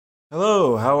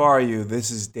Hello, how are you? This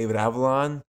is David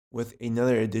Avalon with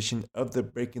another edition of the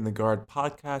Breaking the Guard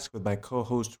podcast with my co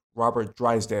host Robert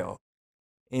Drysdale.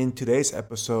 In today's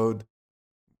episode,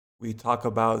 we talk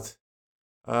about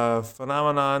a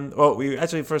phenomenon. Well, we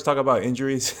actually first talk about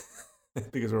injuries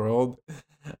because we're old.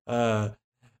 Uh,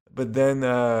 but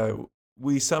then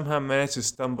we somehow managed to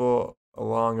stumble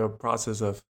along a process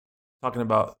of talking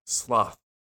about sloth.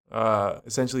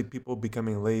 Essentially, people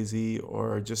becoming lazy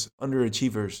or just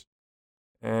underachievers.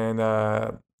 And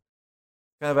kind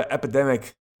of an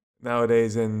epidemic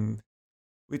nowadays. And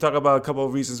we talk about a couple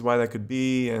of reasons why that could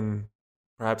be, and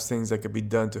perhaps things that could be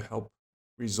done to help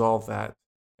resolve that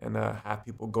and have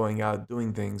people going out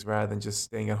doing things rather than just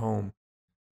staying at home.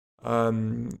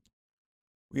 Um,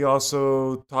 we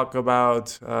also talk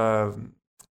about a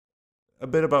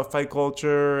bit about fight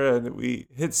culture, and we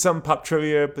hit some pop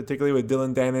trivia, particularly with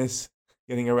Dylan Dennis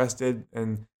getting arrested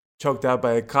and choked out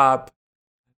by a cop,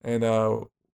 and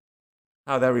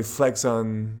how that reflects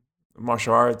on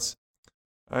martial arts,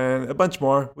 and a bunch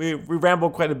more. We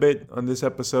ramble quite a bit on this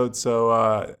episode,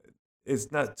 so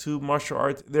it's not too martial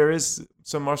arts. There is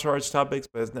some martial arts topics,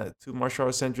 but it's not too martial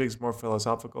arts centric. It's more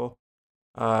philosophical.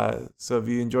 So if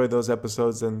you enjoy those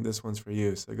episodes, then this one's for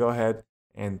you. So go ahead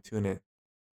and tune in.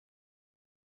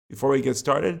 Before we get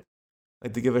started, I'd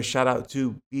like to give a shout out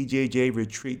to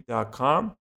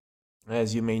bjjretreat.com.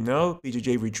 As you may know,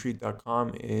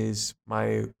 bjjretreat.com is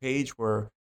my page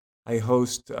where I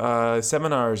host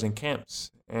seminars and camps.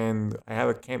 And I have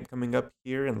a camp coming up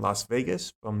here in Las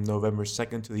Vegas from November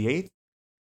 2nd to the 8th.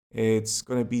 It's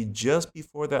going to be just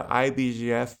before the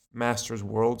IBJF Masters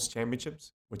Worlds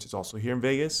Championships, which is also here in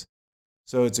Vegas.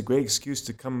 So it's a great excuse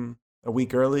to come a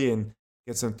week early and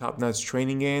get some top-notch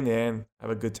training in and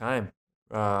have a good time.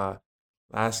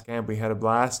 Last camp, we had a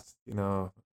blast.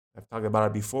 I've talked about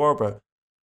it before, but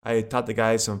I taught the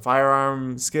guys some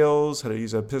firearm skills, how to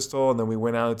use a pistol, and then we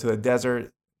went out into the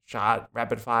desert, shot,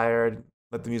 rapid fired,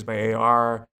 let them use my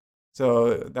AR.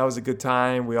 So that was a good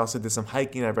time. We also did some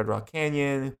hiking at Red Rock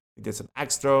Canyon. We did some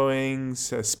axe throwing,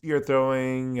 spear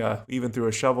throwing, even threw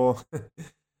a shovel.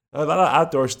 A lot of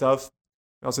outdoor stuff.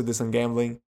 We also did some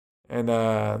gambling. And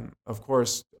of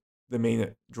course, the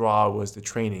main draw was the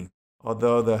training,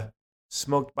 although the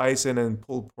smoked bison and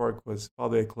pulled pork was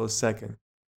probably a close second.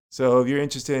 So if you're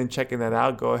interested in checking that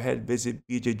out, go ahead, visit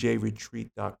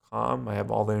bjjretreat.com. I have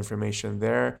all the information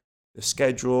there. The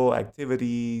schedule,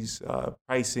 activities,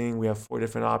 pricing. We have 4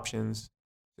 different options.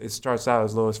 It starts out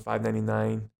as low as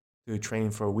 $5.99 to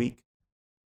training for a week.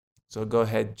 So go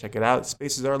ahead, check it out.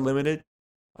 Spaces are limited,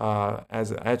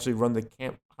 as I actually run the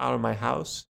camp out of my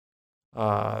house.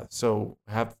 So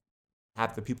I have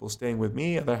half the people staying with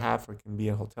me, other half can be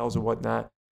in hotels or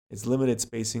whatnot. It's limited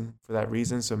spacing for that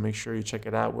reason, so make sure you check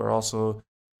it out. We're also,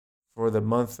 for the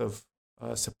month of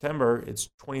September, it's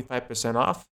 25%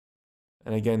 off.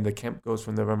 And again, the camp goes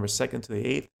from November 2nd to the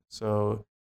 8th. So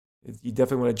you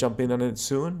definitely want to jump in on it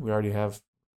soon. We already have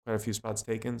quite a few spots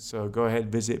taken. So go ahead,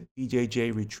 visit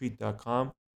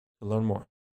bjjretreat.com to learn more.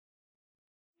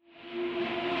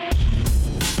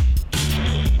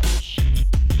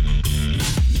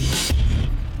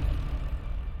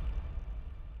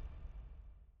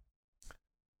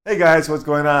 Hey guys, what's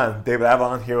going on? David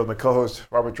Avalon here with my co-host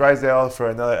Robert Drysdale for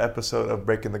another episode of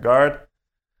Breaking the Guard.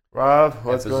 Rob,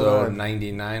 what's going on? Episode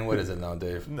 99. What is it now,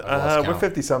 Dave? We're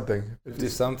 50-something.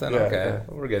 50-something? Yeah, Okay. yeah.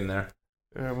 We're getting there.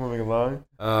 We're moving along.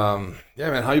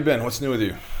 Yeah, man. How you been? What's new with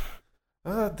you?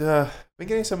 Been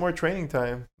getting some more training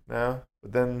time now,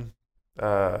 but then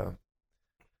I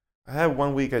had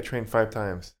 1 week I trained 5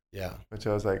 times. Yeah. Which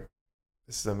I was like,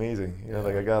 this is amazing.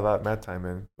 Like I got a lot of mat time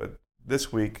in. But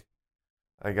this week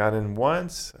I got in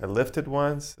once, I lifted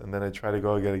once, and then I tried to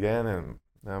go again, and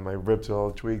now my ribs are all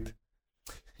tweaked.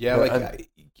 Yeah,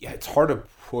 it's hard to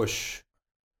push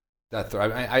that.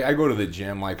 I go to the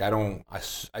gym, I get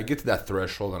to that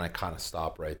threshold and I kind of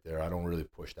stop right there. I don't really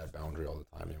push that boundary all the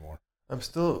time anymore. I'm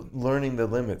still learning the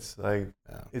limits.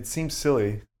 It seems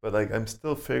silly, but I'm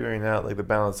still figuring out the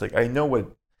balance. I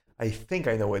think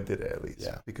I know what did it at least.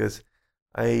 Yeah. Because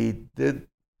I did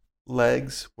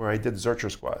legs where I did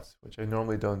Zercher squats, which I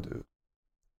normally don't do.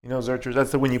 Zerchers,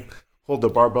 that's when you hold the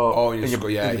barbell in your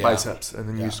biceps, and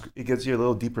then it gives you a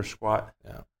little deeper squat.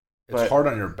 Yeah. It's hard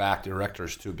on your back, the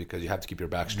erectors too, because you have to keep your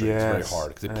back straight. Yes. It's very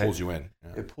hard because it pulls you in.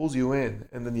 Yeah. It pulls you in.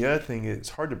 And then the other thing is it's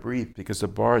hard to breathe because the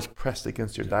bar is pressed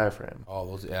against your diaphragm. All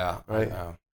those, yeah. Right?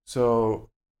 Yeah.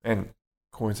 So, and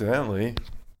coincidentally,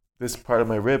 this part of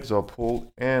my ribs all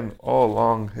pulled and all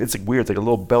along. It's weird. It's like a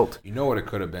little belt. You know what it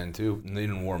could have been too? They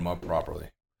didn't warm up properly.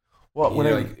 Well,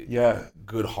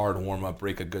 good hard warm up,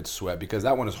 break a good sweat, because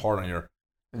that one is hard on your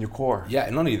And your core. Yeah,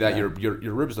 and not only that, your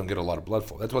ribs don't get a lot of blood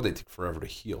flow. That's why they take forever to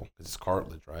heal, because it's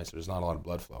cartilage, right? So there's not a lot of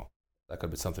blood flow. That could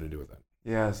have something to do with it.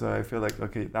 Yeah, so I feel like,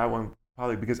 okay, that one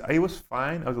probably, because I was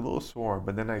fine. I was a little sore,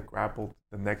 but then I grappled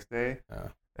the next day. Yeah.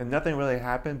 And nothing really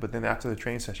happened. But then after the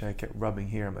training session, I kept rubbing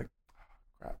here. I'm like, oh,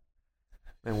 crap.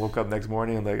 And woke up next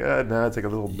morning. I'm like, no, it's like a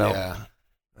little belt. Yeah.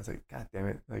 I was like, God damn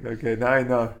it. Like, okay, now I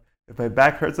know. If my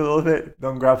back hurts a little bit,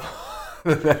 don't grapple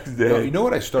the next day. No, you know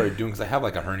what I started doing? Because I have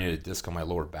like a herniated disc on my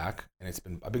lower back,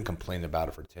 and I've been complaining about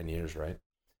it for 10 years, right?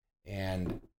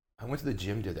 And I went to the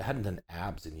gym. I hadn't done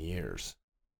abs in years.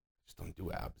 Just don't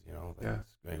do abs, you know? Like,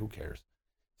 I mean, who cares?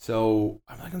 So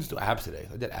I'm like, I'm just do abs today.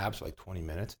 I did abs for like 20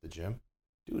 minutes at the gym.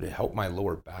 Dude, it helped my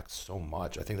lower back so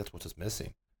much. I think that's what's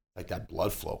missing. Like that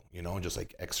blood flow, you know, and just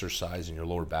like exercise in your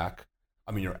lower back.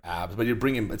 I mean, your abs, but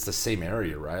it's the same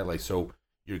area, right? Like, so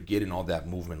you're getting all that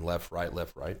movement left, right.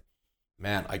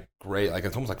 Man, like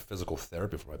it's almost like physical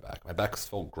therapy for my back. My back's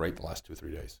felt great the last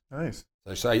 2-3 days. Nice.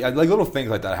 So I like little things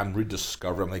like that. I'm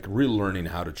rediscovering. I'm like relearning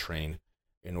how to train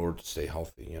in order to stay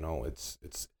healthy. You know, it's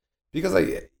because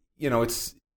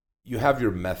you have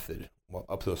your method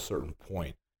up to a certain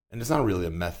point, and it's not really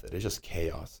a method. It's just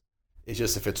chaos. It's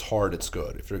just if it's hard, it's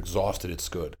good. If you're exhausted, it's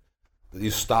good. You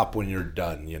stop when you're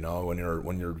done. You know,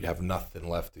 when you have nothing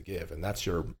left to give, and that's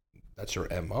your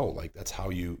MO. Like that's how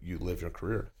you live your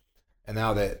career. And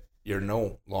now that you're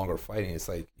no longer fighting, it's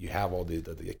like you have all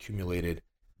the accumulated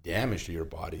damage to your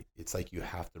body. It's like you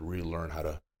have to relearn how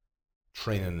to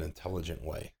train in an intelligent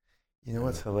way. You know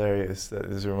what's hilarious that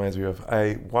this reminds me of?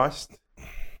 I watched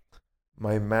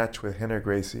my match with Rener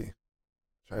Gracie.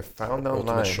 So I found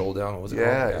online. Ultimate Showdown, what was it called?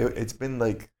 Yeah, it's been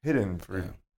like hidden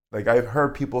for like I've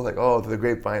heard people like, oh, the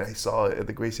grapevine, I saw it at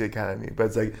the Gracie Academy, but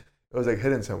it's like it was like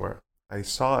hidden somewhere. I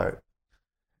saw it,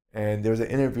 and there was an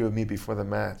interview with me before the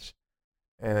match,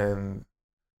 and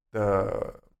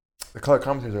the color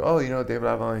commentators are, oh, you know, David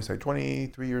Avalon, he's like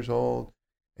 23 years old,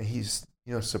 and he's,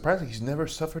 you know, surprisingly, he's never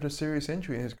suffered a serious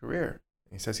injury in his career.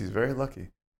 And he says he's very lucky.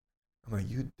 I'm like,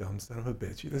 you dumb son of a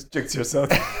bitch. You just jinxed yourself.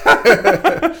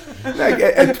 Like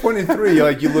at 23,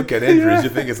 you look at injuries, you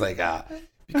think it's like,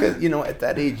 because, you know, at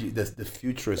that age, the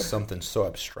future is something so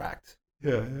abstract.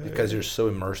 Because you're so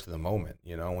immersed in the moment.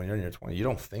 You know, when you're in your 20s, you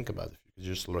don't think about the future.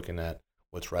 You're just looking at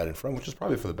what's right in front, which is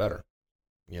probably for the better.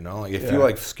 You know, like if you're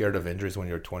like scared of injuries when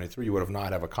you're 23, you would have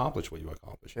not have accomplished what you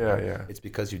accomplished. Yeah. It's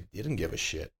because you didn't give a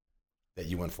shit that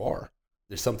you went far.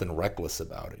 There's something reckless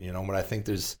about it, you know. But I think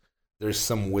there's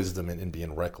some wisdom in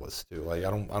being reckless too. Like I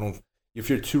don't. If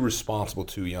you're too responsible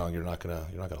too young, you're not gonna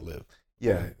live.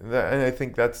 Yeah, and I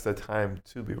think that's the time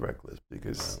to be reckless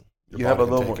because you have a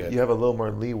little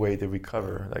more leeway to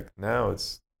recover. Like now,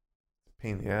 it's a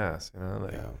pain in the ass, you know.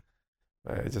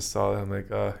 Like, I just saw that. I'm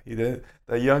like, he didn't.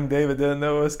 That young David didn't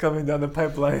know what was coming down the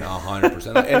pipeline.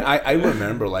 100%. And I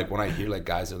remember like when I hear like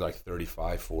guys that are like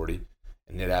 35, 40,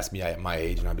 and they'd ask me at my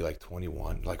age, and I'd be like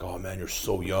 21. Like, oh man, you're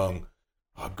so young.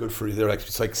 Oh, good for you. They're like,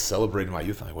 it's like celebrating my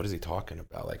youth. I'm like, what is he talking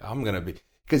about? Like, I'm gonna be,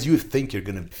 because you think you're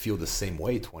gonna feel the same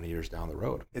way 20 years down the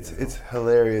road. It's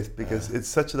hilarious because it's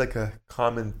such like a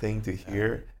common thing to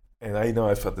hear, and I know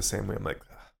I felt the same way. I'm like,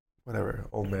 whatever,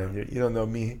 old man, you don't know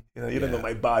me. You know, you don't know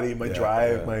my body, my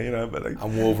drive, my, you know. But like,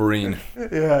 I'm Wolverine.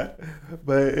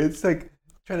 But it's like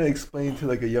trying to explain to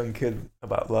like a young kid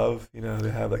about love. You know, they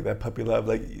have like that puppy love.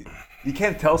 Like you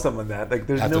can't tell someone that. Like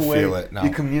there's no way you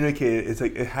communicate it. It's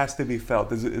like it has to be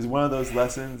felt. It's one of those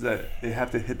lessons that they have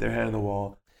to hit their head on the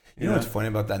wall. You know what's funny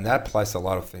about that? And that applies to a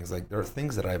lot of things. Like there are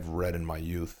things that I've read in my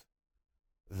youth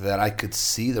that I could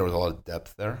see there was a lot of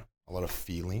depth there, a lot of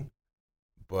feeling,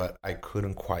 but I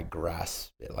couldn't quite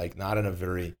grasp it. Like not in a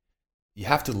very, you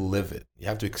have to live it. You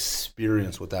have to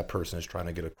experience what that person is trying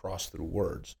to get across through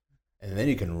words. And then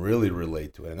you can really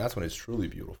relate to it. And that's when it's truly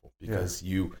beautiful because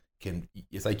you can,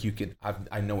 it's like you can,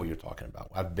 I know what you're talking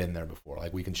about. I've been there before.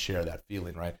 Like we can share that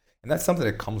feeling, right? And that's something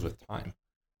that comes with time.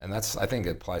 And that's, I think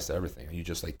it applies to everything. You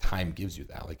just like, time gives you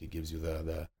that. Like it gives you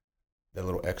the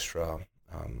little extra,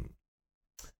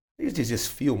 you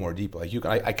just feel more deeply.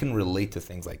 Like I can relate to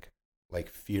things like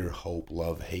fear, hope,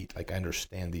 love, hate. Like I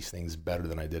understand these things better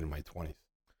than I did in my 20s.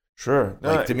 Sure.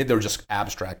 Like to me, they were just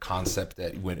abstract concept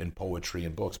that went in poetry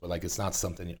and books, but like it's not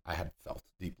something I had felt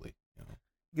deeply. You know?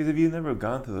 Because if you've never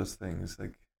gone through those things,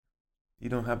 like you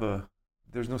don't have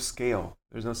there's no scale.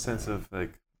 There's no sense of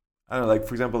like, I don't know, like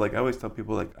for example, like I always tell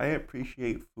people like I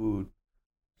appreciate food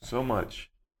so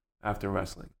much after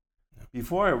wrestling. Yeah.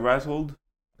 Before I wrestled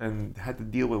and had to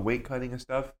deal with weight cutting and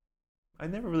stuff, I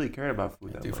never really cared about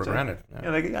food that much. For granted.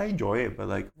 Yeah, like I enjoy it, but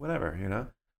like whatever, you know.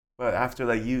 But after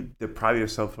like you deprive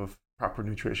yourself of proper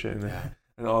nutrition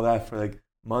and all that for like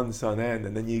months on end,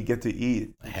 and then you get to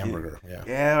eat a hamburger,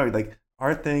 or like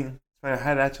Our thing,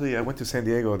 I went to San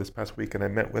Diego this past week and I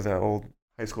met with an old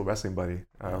high school wrestling buddy,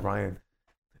 Ryan.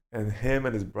 And him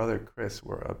and his brother Chris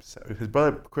were upset. His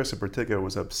brother Chris in particular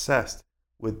was obsessed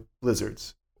with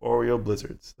blizzards, Oreo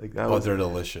blizzards. Like that they're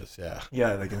delicious. Yeah.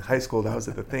 Yeah, like in high school, that was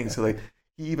the thing. So like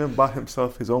he even bought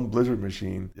himself his own blizzard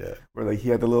machine. Yeah. Where like he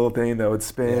had the little thing that would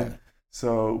spin. Yeah.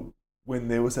 So when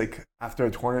there was like after a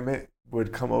tournament,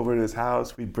 would come over to his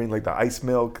house. We'd bring like the ice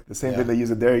milk, the same thing they use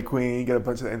at Dairy Queen. Get a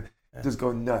bunch of and just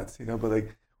go nuts, you know. But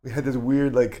like we had this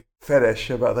weird like fetish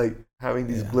about like having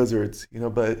these blizzards, you know.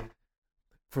 But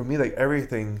for me, like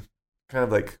everything, kind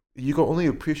of like you can only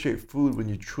appreciate food when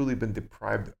you've truly been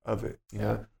deprived of it, you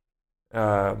know.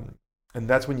 And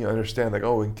that's when you understand, like,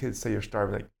 oh, when kids say you're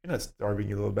starving, like you're not starving,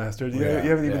 you little bastard. You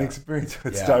haven't even experienced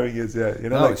what starving is yet, you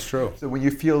know. No, like, it's true. So when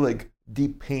you feel like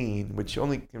deep pain, which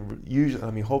only can usually,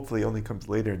 I mean, hopefully, only comes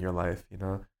later in your life, you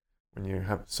know, when you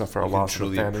have suffer a loss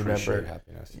of a family member.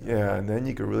 Happiness, yeah, and then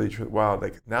you can really, wow,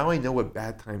 like now I know what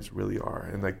bad times really are,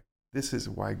 and like this is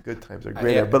why good times are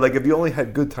greater. But like if you only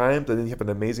had good times and then you have an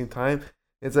amazing time,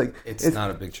 it's like it's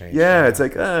not a big change. Yeah, it's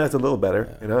like it's a little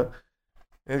better, you know.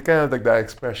 It's kind of like that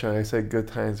expression. I say, good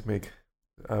times make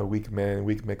weak men,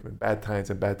 weak make bad times,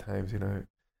 and bad times, you know.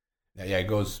 Yeah, it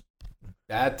goes.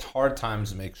 Hard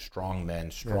times make strong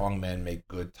men. Strong men make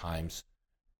good times.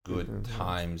 Good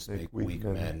times make weak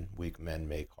men. Weak men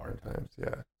make hard times.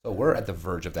 Yeah. So we're at the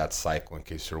verge of that cycle, in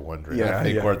case you're wondering. Yeah, I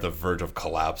think we're at the verge of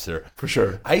collapse here. For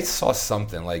sure. I saw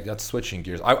something, like, that's switching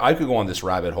gears. I could go on this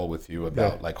rabbit hole with you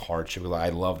about, like, hardship. I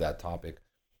love that topic.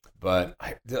 But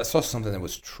I saw something that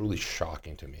was truly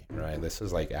shocking to me, right? This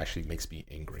is, like, actually makes me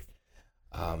angry.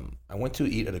 I went to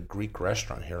eat at a Greek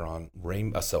restaurant here on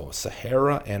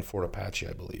Sahara and Fort Apache,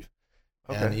 I believe.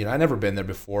 Okay. And, I never been there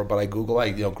before, but I Google,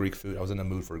 Greek food. I was in the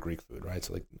mood for Greek food, right?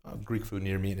 So, like, Greek food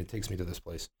near me, and it takes me to this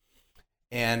place.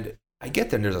 And I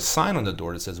get there, and there's a sign on the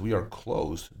door that says, "We are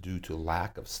closed due to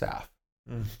lack of staff."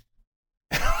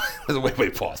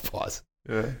 Wait, pause.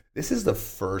 Yeah. This is the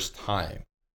first time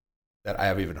that I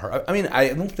have even heard. I mean, I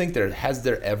don't think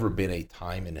there ever been a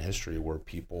time in history where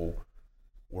people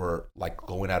were, like,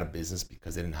 going out of business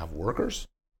because they didn't have workers.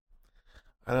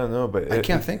 I don't know, but I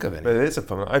can't think of it. But it is a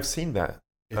phenomenon. I've seen that.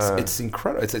 It's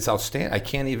incredible. It's outstanding. I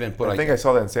can't even put. I think I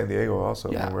saw that in San Diego also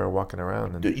when we were walking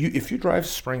around. And dude, if you drive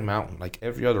Spring Mountain, like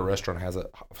every other restaurant has a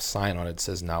sign on it that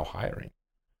says "Now Hiring."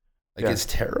 Like it's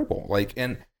terrible. Like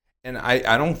and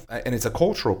I don't. And it's a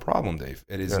cultural problem, Dave.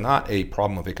 It is not a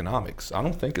problem of economics. I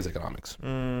don't think it's economics.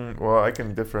 Well, I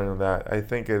can differ on that. I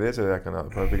think it is an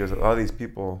economic problem because a lot of these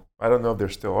people, I don't know if there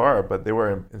still are, but there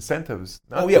were incentives.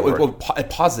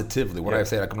 Positively. When I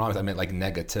say economics, I meant like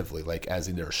negatively, like as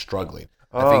in they're struggling.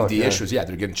 I think the issue is,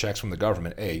 they're getting checks from the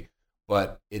government,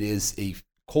 but it is a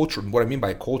culture. What I mean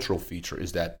by a cultural feature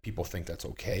is that people think that's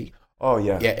okay. Oh,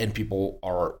 yeah. Yeah, and people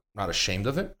are not ashamed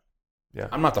of it. Yeah.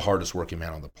 I'm not the hardest working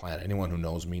man on the planet. Anyone who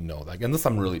knows me knows that. Unless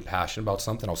I'm really passionate about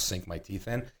something, I'll sink my teeth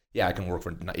in. Yeah, I can work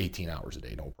for 18 hours a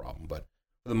day, no problem. But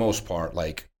for the most part,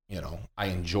 like, I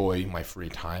enjoy my free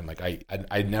time. Like,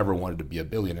 I never wanted to be a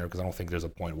billionaire because I don't think there's a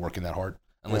point working that hard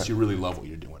unless you really love what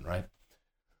you're doing, right?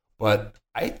 But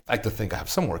I like to think I have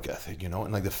some work ethic, and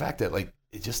like the fact that, like,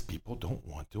 it just, people don't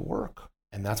want to work.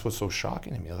 And that's what's so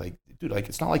shocking to me. Like, dude, like,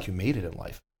 it's not like you made it in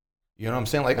life. You know what I'm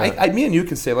saying? Like, me and you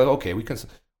can say, like, okay,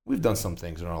 we've done some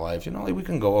things in our life, like we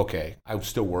can go, okay, I'm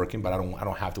still working, but I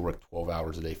don't have to work 12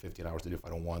 hours a day, 15 hours a day if I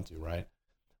don't want to, right?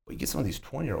 But you get some of these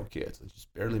 20-year-old kids that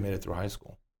just barely made it through high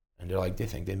school, and they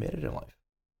think they made it in life.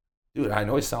 Dude, I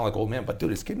know I sound like old man, but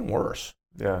dude, it's getting worse.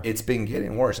 Yeah. It's been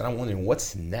getting worse, and I'm wondering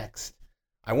what's next.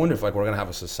 I wonder if, like, we're going to have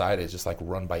a society that's just, like,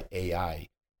 run by AI,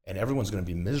 and everyone's going to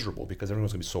be miserable because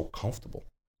everyone's going to be so comfortable.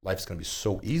 Life's going to be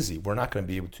so easy. We're not going to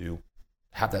be able to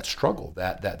have that struggle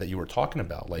that you were talking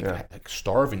about, like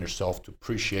starving yourself to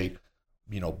appreciate,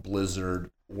 Blizzard,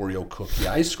 Oreo cookie,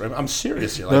 ice cream. I'm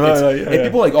serious here. Like,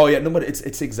 people are like, but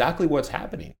it's exactly what's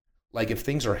happening. Like, if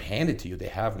things are handed to you, they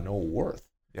have no worth.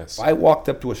 Yes. If I walked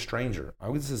up to a stranger, I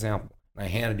was this example, and I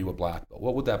handed you a black belt,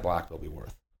 what would that black belt be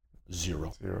worth?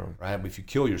 Zero. Right? But if you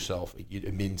kill yourself,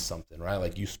 it means something, right?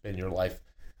 Like, you spend your life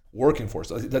working for it.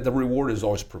 So the reward is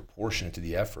always proportionate to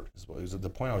the effort. Is the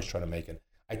point I was trying to make. And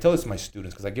I tell this to my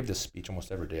students because I give this speech almost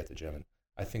every day at the gym, and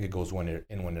I think it goes one ear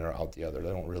in, one ear out the other. They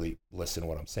don't really listen to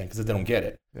what I'm saying because they don't get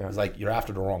it. Yeah. It's like, you're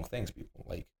after the wrong things, people.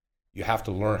 Like, you have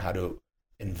to learn how to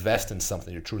invest in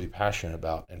something you're truly passionate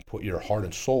about and put your heart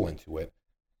and soul into it,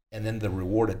 and then the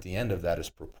reward at the end of that is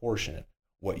proportionate.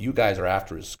 What you guys are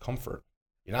after is comfort.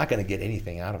 You're not going to get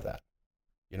anything out of that.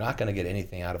 You're not going to get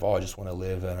anything out of, I just want to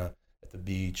live at the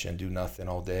beach and do nothing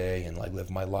all day and, like, live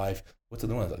my life. What's it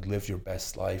doing? Like, live your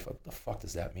best life. What the fuck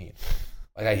does that mean?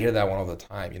 Like I hear that one all the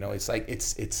time. You know, it's like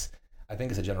it's. I think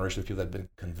it's a generation of people that have been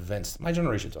convinced. My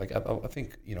generation, like I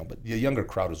think, you know, but the younger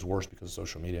crowd is worse because of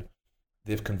social media.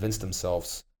 They've convinced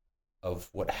themselves of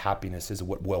what happiness is,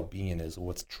 what well-being is,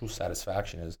 what true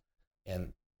satisfaction is,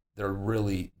 and they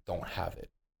really don't have it.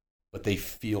 But they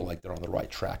feel like they're on the right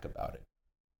track about it.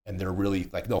 And they're really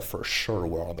like, no, for sure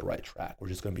we're on the right track. We're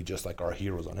just going to be just like our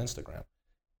heroes on Instagram.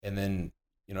 And then,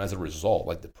 you know, as a result,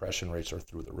 like depression rates are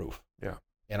through the roof. Yeah.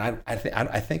 And I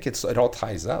think it all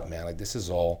ties up, man. Like this is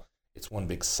all, it's one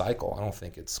big cycle. I don't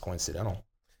think it's coincidental,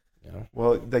 you know?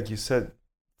 Well, like you said,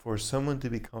 for someone to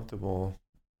be comfortable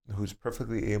who's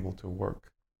perfectly able to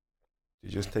work, to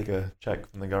just take a check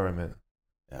from the government,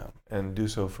 and do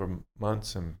so for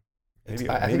months and maybe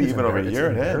even over a year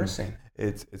and embarrassing.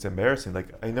 It's embarrassing.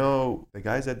 Like I know the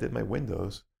guys that did my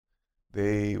windows,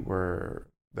 they were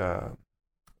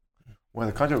one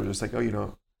of the contractors was just like, oh, you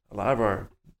know, a lot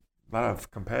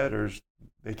of competitors,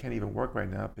 they can't even work right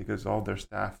now because all their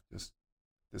staff just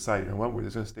decide, you know what, we're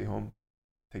just gonna stay home,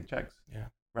 take checks,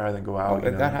 rather than go out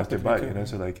and bust their butt, you know.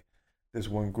 So like this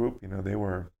one group, you know, they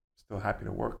were still happy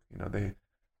to work. You know, they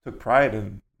took pride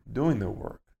in doing their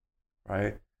work,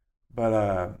 right?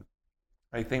 But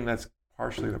I think that's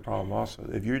partially the problem also.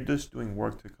 If you're just doing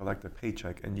work to collect a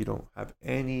paycheck and you don't have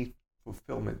any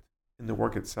fulfillment in the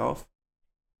work itself,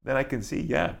 then I can see,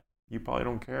 you probably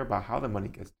don't care about how the money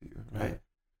gets to you, right?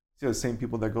 See the same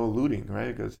people that go looting,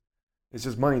 right? Because it's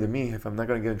just money to me. If I'm not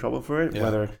going to get in trouble for it,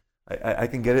 whether I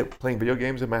can get it playing video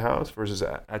games in my house versus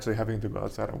actually having to go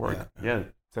outside and work.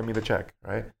 Send me the check,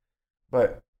 right?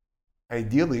 But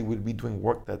ideally, we'd be doing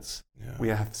work that's we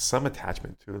have some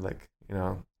attachment to, like, you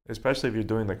know, especially if you're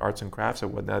doing like arts and crafts or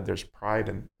whatnot. There's pride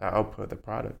in the output of the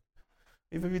product.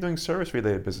 Even if you're doing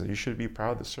service-related business, you should be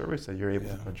proud of the service that you're able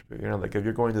to contribute. You know, like if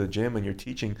you're going to the gym and you're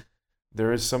teaching,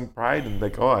 there is some pride in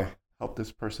like, oh, I helped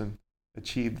this person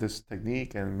achieve this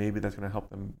technique, and maybe that's going to help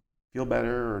them feel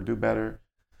better or do better.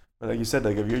 But like you said,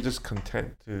 like if you're just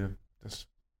content to just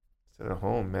sit at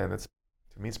home, man, that's,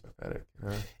 to me, it's pathetic. You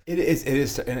know? It is,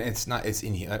 and it's not. It's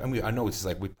in here. I mean, I know it's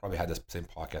like we probably had this same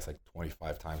podcast like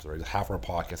 25 times already. Half our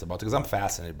podcast about it because I'm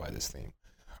fascinated by this theme.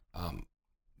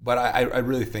 But I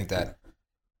really think that,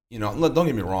 you know, don't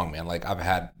get me wrong, man. Like I've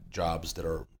had jobs that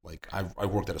are like I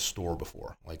worked at a store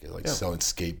before, like selling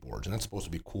skateboards, and that's supposed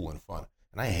to be cool and fun,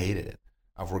 and I hated it.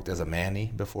 I've worked as a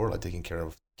manny before, like taking care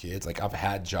of kids. Like I've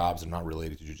had jobs that are not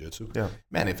related to jiu-jitsu. Yeah.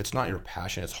 Man, if it's not your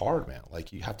passion, it's hard, man.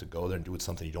 Like you have to go there and do it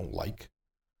something you don't like,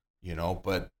 you know.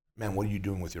 But man, what are you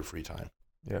doing with your free time?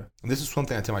 Yeah. And this is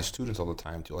something I tell my students all the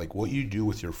time too. Like what you do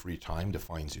with your free time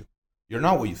defines you. You're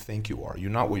not what you think you are.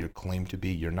 You're not what you're claimed to be.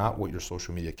 You're not what your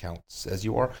social media account says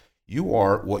you are. You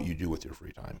are what you do with your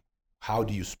free time. How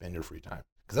do you spend your free time?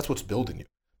 Because that's what's building you.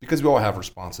 Because we all have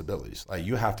responsibilities. Like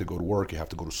you have to go to work. You have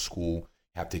to go to school.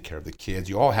 You have to take care of the kids.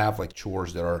 You all have like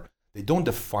chores that they don't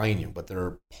define you, but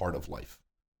they're part of life,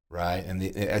 right? And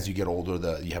as you get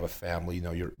older, you have a family. You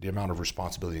know, the amount of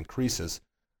responsibility increases,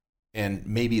 and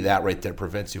maybe that right there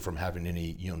prevents you from having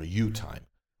any you time.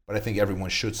 But I think everyone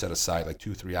should set aside like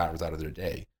 2-3 hours out of their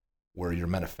day where you're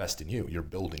manifesting you're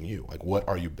building you. Like what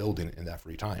are you building in that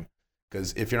free time?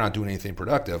 Because if you're not doing anything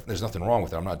productive, there's nothing wrong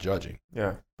with it. I'm not judging.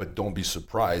 Yeah. But don't be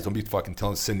surprised. Don't be fucking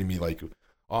sending me like,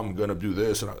 oh, I'm gonna do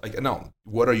this, and like, no.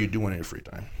 What are you doing in your free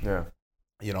time? Yeah.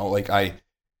 You know, like I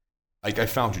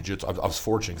found jiu-jitsu. I was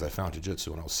fortunate because I found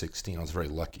jiu-jitsu when I was 16. I was very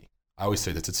lucky. I always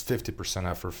say that it's 50%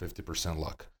 effort, 50%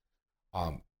 luck.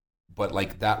 But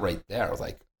like that right there, I was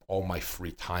like, all my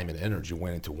free time and energy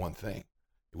went into one thing.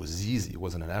 It was easy. It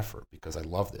wasn't an effort because I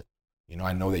loved it. You know,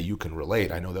 I know that you can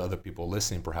relate. I know that other people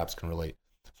listening perhaps can relate.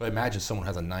 So I imagine someone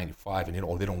has a 9-to-5 and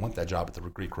they don't want that job at the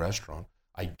Greek restaurant.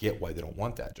 I get why they don't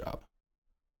want that job.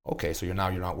 Okay, so you're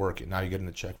not working. Now you're getting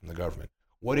a check from the government.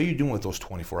 What are you doing with those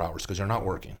 24 hours? Because you're not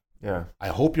working. Yeah. I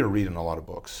hope you're reading a lot of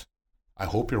books. I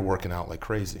hope you're working out like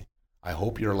crazy. I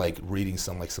hope you're like reading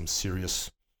some serious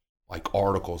like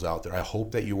articles out there. I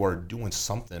hope that you are doing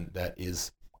something that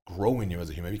is growing you as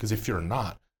a human. Because if you're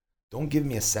not, don't give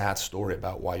me a sad story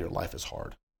about why your life is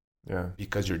hard. Yeah.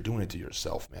 Because you're doing it to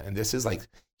yourself, man. And this is like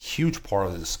huge part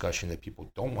of the discussion that people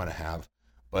don't want to have.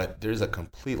 But there's a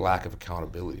complete lack of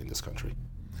accountability in this country.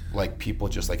 Like people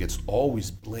just like, it's always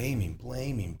blaming.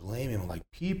 Like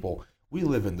people, we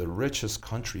live in the richest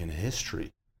country in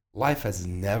history. Life has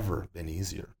never been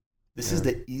easier. This is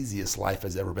the easiest life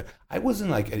has ever been. I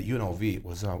wasn't like at UNLV. It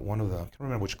was one of the, I can't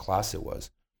remember which class it was.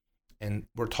 And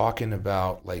we're talking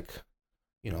about like,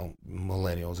 you know,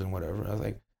 millennials and whatever. I was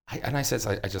like, I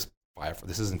said, I just fire for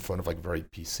this is in front of like a very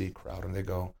PC crowd. And I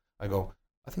go, I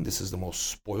think this is the most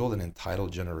spoiled and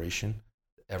entitled generation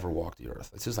that ever walked the earth.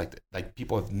 It's just like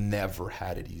people have never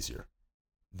had it easier.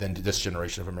 than this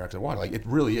generation of Americans want. Like, it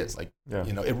really is. Like, Yeah.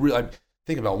 you know, it really.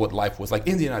 Think about what life was like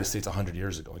in the United States 100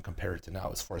 years ago and compare it to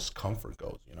now as far as comfort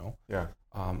goes, you know? Yeah.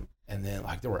 And then,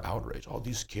 like, there were outrage. All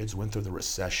these kids went through the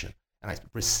recession. And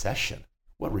recession?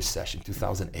 What recession?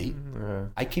 2008? Yeah.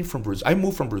 I came from Brazil. I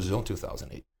moved from Brazil in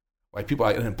 2008. Like,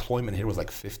 unemployment here was like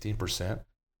 15%.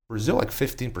 Brazil, like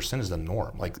 15% is the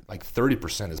norm. Like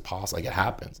 30% is possible. Like, it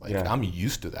happens. Like, I'm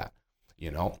used to that,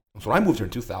 you know? So when I moved here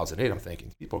in 2008, I'm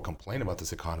thinking, people complain about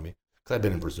this economy because I've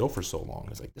been in Brazil for so long.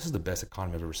 It's like, this is the best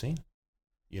economy I've ever seen.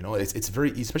 You know, it's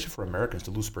very easy, especially for Americans,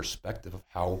 to lose perspective of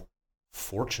how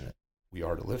fortunate we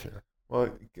are to live here. Well,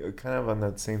 kind of on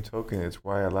that same token, it's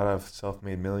why a lot of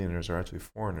self-made millionaires are actually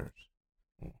foreigners.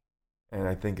 And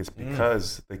I think it's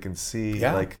because they can see,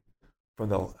 like,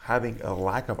 from having a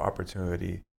lack of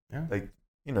opportunity, like,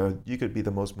 you know, you could be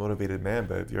the most motivated man,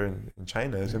 but if you're in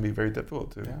China, it's going to be very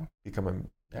difficult to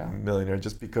become a millionaire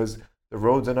just because the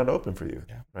roads are not open for you,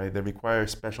 right? They require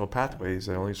special pathways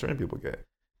that only certain people get.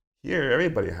 Here,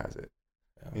 everybody has it,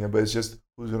 you know, but it's just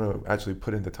who's going to actually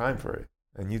put in the time for it.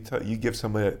 And you give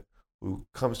somebody who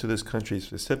comes to this country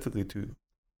specifically to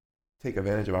take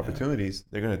advantage of opportunities,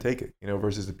 they're going to take it, you know,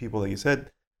 versus the people, like you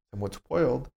said, somewhat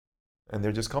spoiled, and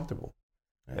they're just comfortable.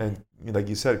 And like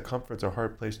you said, comfort's a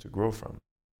hard place to grow from,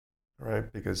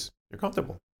 right? Because you're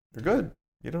comfortable, you're good.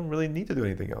 You don't really need to do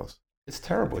anything else. It's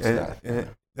terrible. And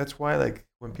that's why, like,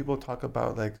 when people talk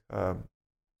about, like,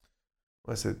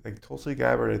 what's it, like Tulsi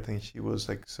Gabbard, I think she was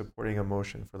like supporting a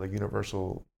motion for like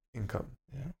universal income.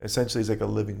 Essentially, it's like a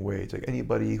living wage. Like,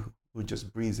 anybody who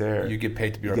just breathes air, you get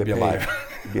paid to be alive.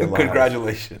 Be alive.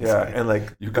 Congratulations. Yeah, and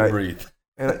like you can breathe.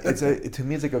 And to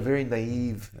me, it's like a very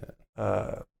naive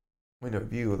point of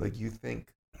view. Like, you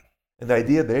think, and the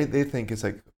idea they think is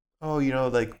like, oh, you know,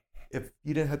 like, if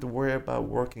you didn't have to worry about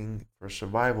working for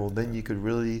survival, then you could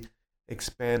really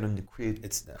expand on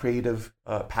creative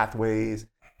pathways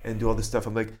and do all this stuff.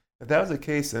 I'm like, if that was the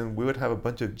case, then we would have a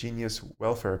bunch of genius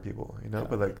welfare people, you know?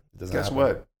 But like, guess what?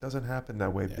 It doesn't happen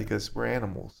that way because we're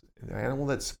animals. An animal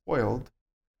that's spoiled,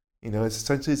 you know, it's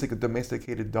like a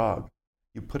domesticated dog.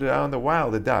 You put it out in the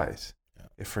wild, it dies.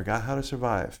 It forgot how to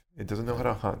survive. It doesn't know how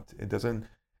to hunt. It doesn't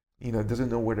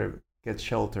know where to get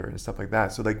shelter and stuff like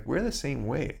that. So like, we're the same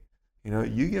way. You know,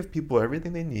 you give people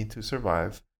everything they need to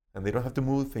survive, and they don't have to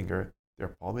move a finger. They're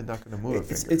probably not going to move a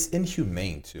finger. It's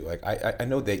inhumane too. Like, I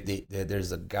know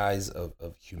there's a guise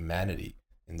of humanity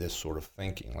in this sort of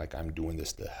thinking. Like, I'm doing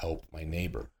this to help my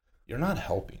neighbor. You're not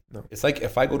helping. No. It's like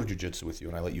if I go to jiu-jitsu with you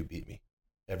and I let you beat me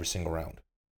every single round.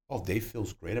 Oh, Dave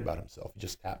feels great about himself. He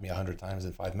just tapped me 100 times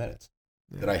in 5 minutes.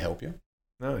 Did I help you?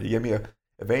 No, you gave me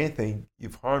if anything,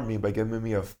 you've harmed me by giving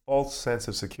me a false sense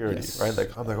of security, right?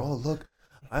 Like, I'm like, oh, look,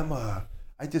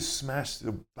 I just smashed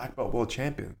the black belt world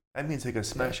champion. That means I can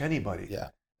smash anybody. Yeah.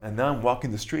 And now I'm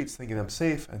walking the streets thinking I'm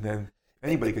safe, and then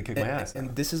anybody could kick my ass.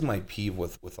 And this is my peeve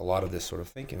with a lot of this sort of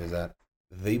thinking, is that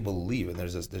they believe, and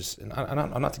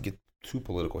I'm not to get too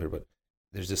political here, but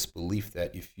there's this belief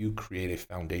that if you create a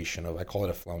foundation of, I call it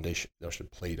a foundation,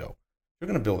 Play-Doh. If you're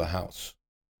going to build a house,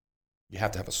 you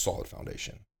have to have a solid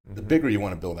foundation. Mm-hmm. The bigger you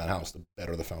want to build that house, the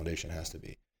better the foundation has to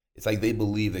be. It's like they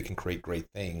believe they can create great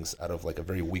things out of like a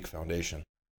very weak foundation,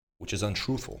 which is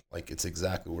untruthful. Like, it's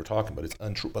exactly what we're talking about. It's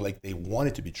untrue, but like, they want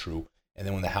it to be true. And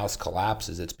then when the house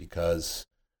collapses, it's because,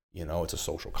 you know, it's a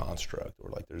social construct, or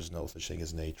like there's no such thing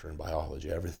as nature and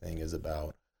biology. Everything is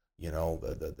about, you know,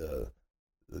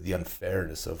 the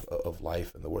unfairness of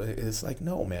life and the world. It's like,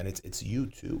 no, man, it's you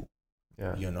too.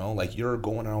 Yeah. You know, like, you're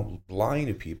going out lying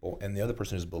to people, and the other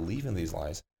person is believing these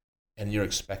lies, and you're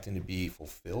expecting to be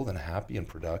fulfilled and happy and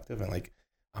productive. And like,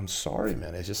 I'm sorry,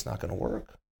 man, it's just not going to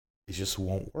work. It just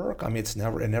won't work. I mean, it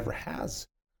never has.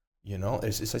 You know,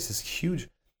 it's like this huge,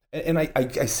 and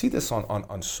I see this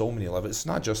on so many levels. It's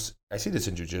not just, I see this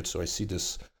in jiu-jitsu. I see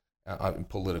this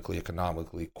politically,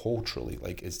 economically, culturally.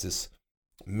 Like, it's this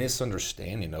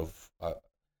misunderstanding of,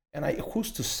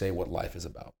 who's to say what life is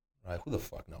about, right? Who the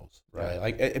fuck knows, right?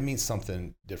 Like, it means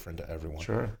something different to everyone.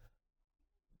 Sure.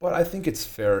 But I think it's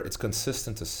fair, it's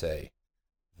consistent to say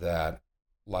that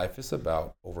life is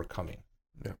about overcoming.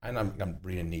 Yeah. And I'm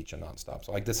reading Nietzsche nonstop.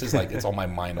 So like, this is like, it's on my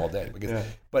mind all day. Because,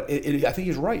 But I think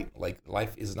he's right. Like,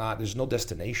 life is not, there's no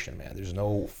destination, man. There's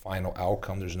no final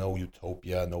outcome. There's no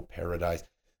utopia, no paradise.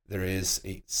 There is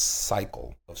a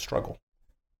cycle of struggle,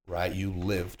 right? You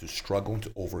live to struggle and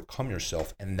to overcome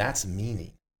yourself. And that's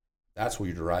meaning. That's where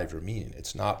you derive your meaning.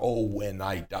 It's not, oh, when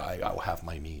I die, I'll have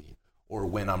my meaning. Or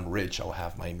when I'm rich, I'll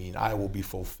have my meaning. I will be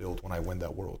fulfilled when I win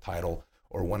that world title.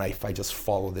 Or if I just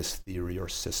follow this theory or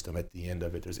system at the end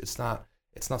of it. It's not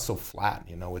so flat,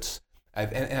 you know.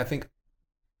 And I think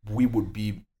we would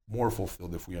be more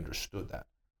fulfilled if we understood that,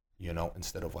 you know,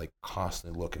 instead of like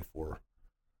constantly looking for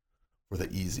the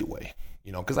easy way,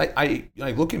 you know, because I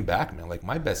looking back, man, like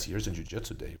my best years in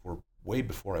jiu-jitsu, Dave, were way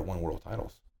before I won world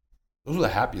titles. Those were the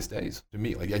happiest days to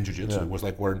me. Like in jiu-jitsu was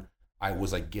like where I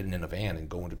was like getting in a van and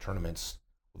going to tournaments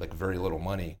with like very little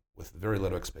money, with very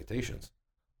little expectations,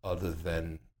 other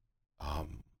than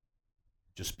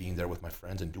just being there with my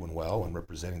friends and doing well and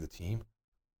representing the team.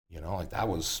 You know, like that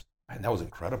was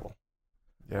incredible.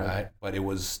 Yeah. Right? But there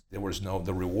was no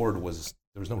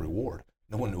reward.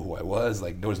 No one knew who I was.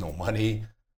 Like there was no money.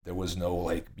 There was no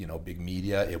like, you know, big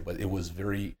media. It was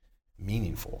very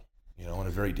meaningful, you know, in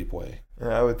a very deep way.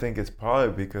 And I would think it's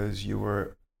probably because you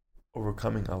were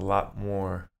overcoming a lot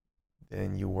more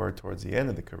than you were towards the end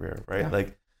of the career, right?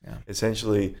 Like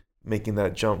essentially making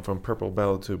that jump from purple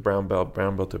belt to brown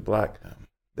belt to black. Yeah.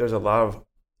 There's a lot of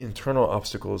internal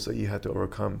obstacles that you had to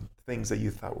overcome, things that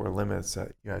you thought were limits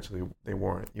that they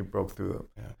weren't. You broke through them.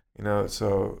 Yeah. You know,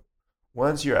 so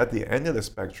once you're at the end of the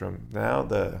spectrum, now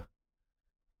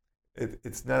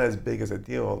it's not as big as a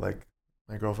deal. Like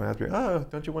my girlfriend asked me, "Oh,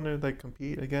 don't you want to like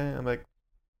compete again?" I'm like,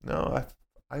 "No,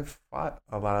 I've fought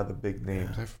a lot of the big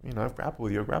names. I've grappled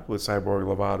with you. I've grappled with Cyborg,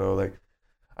 Lovato. Like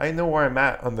I know where I'm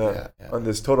at on on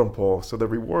this totem pole. So the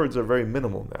rewards are very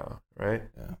minimal now, right?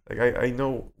 Yeah. Like I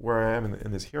know where I am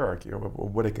in this hierarchy or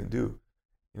what it can do.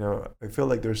 You know, I feel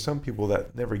like there's some people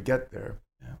that never get there.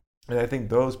 Yeah. And I think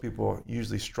those people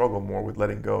usually struggle more with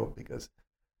letting go because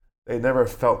they never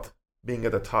felt being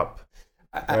at the top.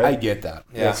 Right? I get that.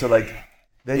 Yeah. So like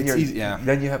then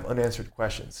then you have unanswered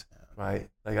questions, right?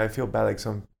 Like I feel bad like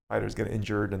some fighters get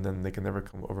injured and then they can never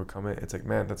overcome it. It's like,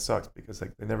 man, that sucks because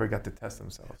like they never got to test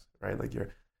themselves, right? Like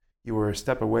you were a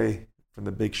step away from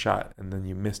the big shot and then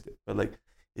you missed it. But like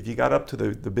if you got up to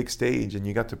the big stage and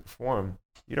you got to perform,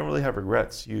 you don't really have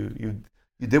regrets. You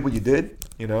did what you did,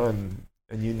 you know,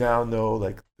 and you now know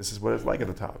like this is what it's like at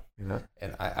the top, you know.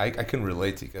 And I can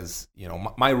relate to because you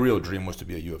know my real dream was to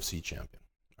be a UFC champion,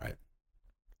 right?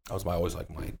 That was always like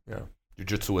my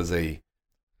jiu-jitsu was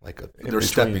they're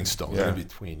stepping stones in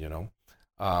between, you know.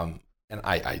 And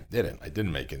I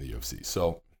didn't make it in the UFC,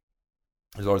 so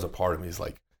there's always a part of me is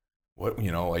like, what,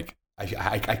 you know, like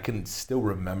I can still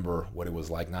remember what it was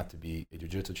like not to be a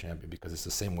jiu-jitsu champion because it's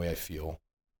the same way I feel.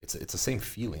 It's the same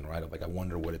feeling, right? Of like I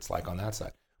wonder what it's like on that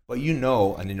side. But you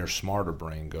know, and then your smarter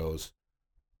brain goes,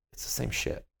 it's the same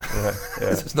shit.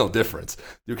 There's no difference.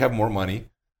 You have more money,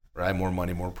 right? More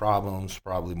money, more problems,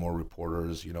 probably more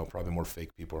reporters, you know, probably more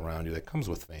fake people around you. That comes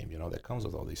with fame, you know, that comes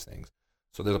with all these things.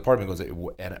 So there's a part of me that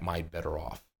goes, am I better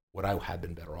off? Would I have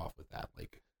been better off with that?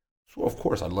 Like, so of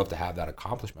course, I'd love to have that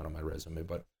accomplishment on my resume,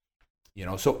 but you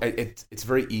know, so it's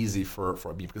very easy for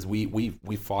me because we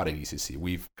fought at ECC.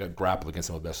 We've grappled against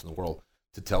some of the best in the world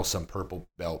to tell some purple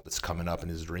belt that's coming up in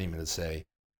his dream and to say,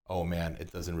 oh man,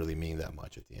 it doesn't really mean that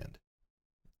much at the end.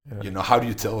 Yeah. You know, how do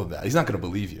you tell him that? He's not going to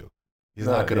believe you. He's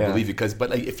not going to believe you but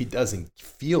like, if he doesn't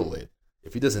feel it,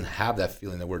 if he doesn't have that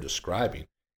feeling that we're describing,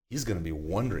 he's going to be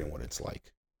wondering what it's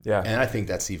like. Yeah. And I think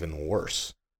that's even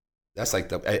worse. That's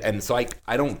like and so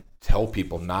I don't tell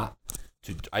people not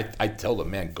to, I tell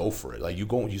them, man, go for it. Like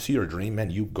you see your dream, man,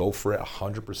 you go for it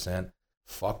 100%.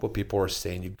 Fuck what people are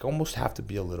saying. You almost have to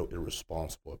be a little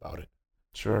irresponsible about it.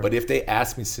 Sure. But if they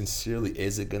ask me sincerely,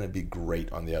 is it going to be great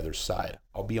on the other side?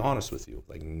 I'll be honest with you.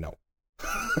 Like, no.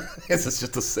 It's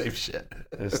just the same shit.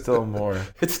 There's still more.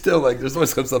 It's still like, there's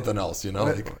always something else, you know?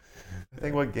 I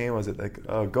think what game was it? Like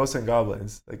Ghosts and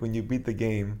Goblins. Like when you beat the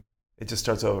game, it just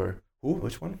starts over. Who?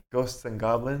 Which one? Ghosts and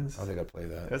Goblins. I think I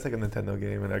played that. It's like a Nintendo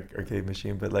game, an arcade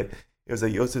machine, but like it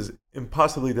was this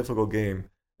impossibly difficult game.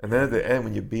 And then at the end,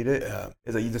 when you beat it,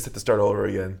 it's like you just have to start all over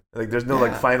again. Like there's no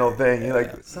like final thing. You're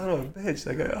like, son of a bitch.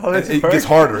 Like, oh, that's it gets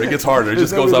harder. It gets harder. It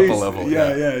just goes up a level.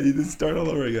 Yeah. You just start all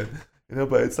over again. You know,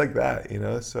 but it's like that. You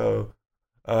know, so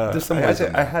I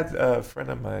had a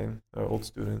friend of mine, an old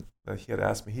student, that he had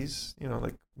asked me. He's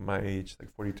like my age,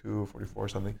 like 42, 44,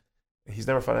 something. He's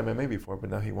never fought MMA before, but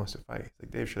now he wants to fight. He's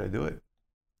like, Dave, should I do it?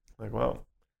 I'm like, well,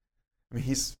 I mean,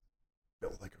 he's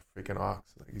built like a freaking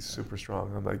ox. Like he's super strong.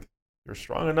 And I'm like, you're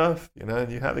strong enough, you know,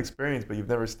 and you have experience, but you've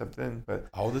never stepped in. But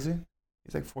how old is he?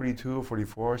 He's like 42 or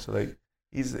 44. So like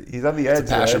he's on the edge.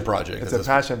 It's a passion project. It's a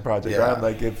passion project, right? I'm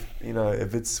like, if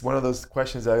it's one of those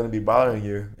questions that are going to be bothering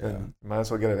you, and you might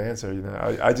as well get an answer. You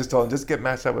know, I just told him, just get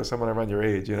matched up with someone around your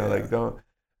age. You know, like don't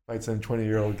fight some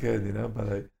 20-year-old kid. You know, but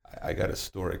like. I got a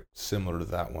story similar to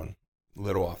that one. A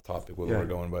little off topic where we're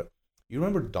going, but you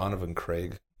remember Donovan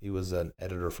Craig? He was an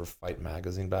editor for Fight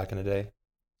Magazine back in the day.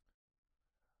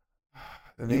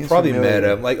 You probably met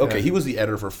him. Like, okay, he was the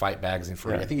editor for Fight Magazine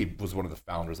I think he was one of the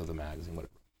founders of the magazine,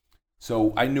 whatever.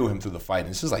 So I knew him through the fight, and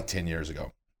this is like 10 years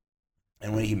ago.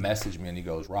 And when he messaged me and he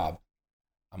goes, Rob,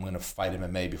 I'm going to fight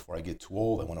MMA before I get too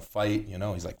old. I want to fight,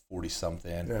 he's like 40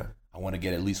 something. Yeah. I want to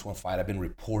get at least one fight. I've been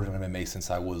reporting MMA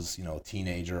since I was, a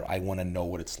teenager. I want to know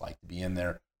what it's like to be in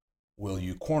there. Will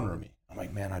you corner me? I'm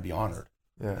like, man, I'd be honored.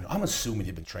 Yeah. I'm assuming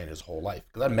he'd been trained his whole life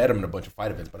because I met him in a bunch of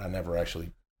fight events, but I never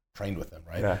actually trained with him,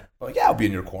 right? Yeah. But I'll be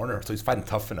in your corner. So he's fighting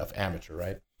tough enough, amateur,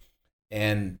 right?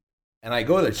 And I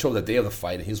go to the show the day of the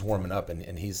fight, and he's warming up, and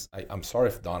I'm sorry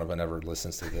if Donovan ever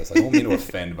listens to this. I don't mean to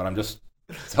offend, but I'm just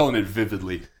telling it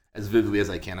as vividly as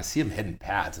I can. I see him hitting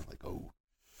pads. I'm like, oh,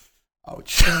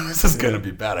 ouch, this is going to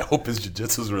be bad. I hope his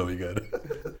jiu-jitsu is really good.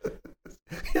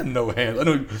 He had no hands. I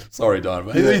know. Sorry,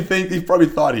 Donovan. He probably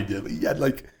thought he did. He had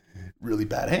like really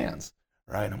bad hands,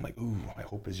 right? And I'm like, ooh, I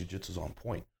hope his jiu-jitsu is on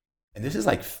point. And this is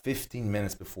like 15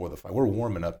 minutes before the fight. We're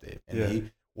warming up, Dave. And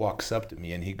he walks up to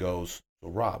me and he goes, so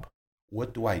Rob,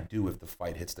 what do I do if the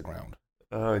fight hits the ground?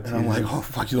 And I'm like, oh,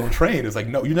 fuck, you don't train. It's like,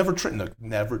 no, you never trained. Like,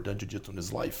 never done jiu-jitsu in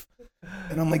his life.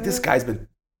 And I'm like, this guy's been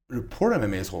reporting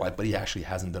MMA his whole life, but he actually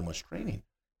hasn't done much training.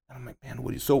 And I'm like, man,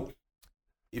 what do you... So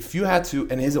if you had to...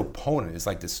 And his opponent is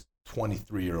like this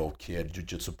 23-year-old kid,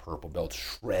 jiu-jitsu purple belt,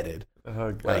 shredded.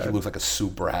 Oh, God. Like, he looks like a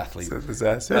super athlete. It's a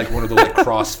disaster. Like one of those like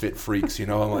CrossFit freaks,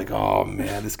 I'm like, oh,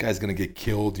 man, this guy's going to get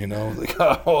killed, Like,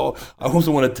 oh, I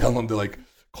also want to tell him to, like,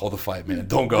 call the fight, man.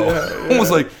 Don't go.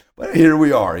 Almost like, but here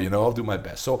we are, I'll do my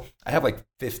best. So I have like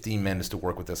 15 minutes to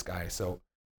work with this guy. So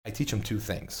I teach him two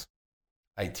things.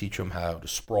 I teach him how to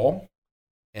sprawl,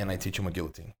 and I teach him a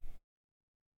guillotine.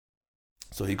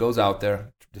 So he goes out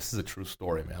there. This is a true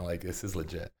story, man. Like, this is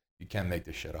legit. You can't make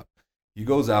this shit up. He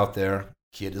goes out there.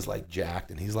 Kid is like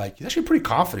jacked, and he's actually pretty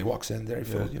confident. He walks in there. He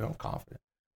feels, confident.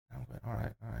 I'm like, all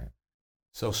right.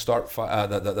 So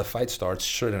the fight starts.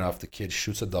 Sure enough, the kid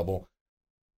shoots a double.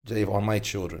 Dave, on my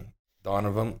children,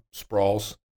 Donovan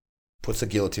sprawls, puts a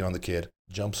guillotine on the kid,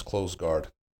 jumps close guard,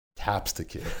 taps the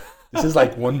kid. This is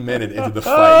like 1 minute into the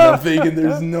fight. And I'm thinking,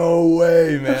 there's no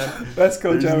way, man. Best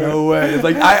coach ever. No way. It's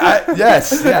like,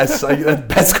 yes. Like,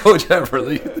 best coach ever.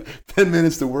 Like, 10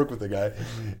 minutes to work with the guy.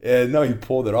 And no, he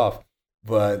pulled it off.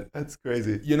 But that's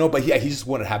crazy. But he just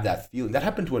wanted to have that feeling. That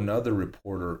happened to another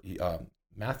reporter,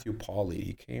 Matthew Pauly.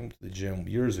 He came to the gym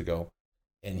years ago.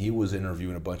 And he was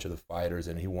interviewing a bunch of the fighters,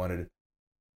 and he wanted,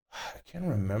 I can't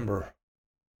remember.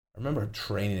 I remember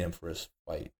training him for his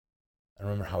fight. I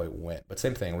don't remember how it went, but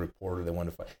same thing. Reporter, they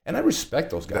wanted to fight, and I respect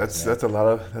those guys. That's a lot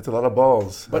of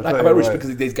balls. But I respect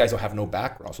because these guys don't have no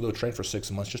background, so they'll train for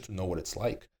 6 months just to know what it's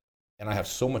like. And I have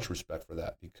so much respect for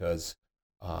that because,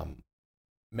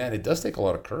 man, it does take a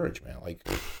lot of courage, man.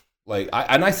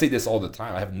 I say this all the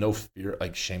time. I have no fear,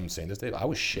 shame in saying this. I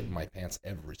was shitting my pants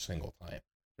every single time.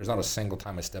 There's not a single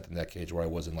time I stepped in that cage where I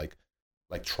wasn't like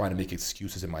trying to make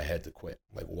excuses in my head to quit.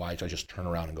 Like, why should I just turn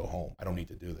around and go home? I don't need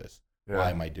to do this. Yeah. Why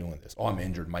am I doing this? Oh, I'm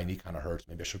injured. My knee kind of hurts.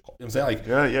 Maybe I should call. You know what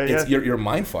I'm saying? You're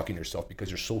mind fucking yourself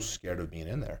because you're so scared of being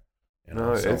in there.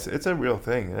 It's a real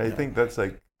thing. And I think that's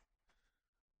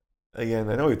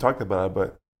again, I know we talked about it,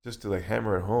 but just to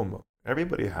hammer it home,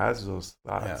 everybody has those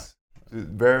thoughts,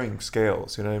 varying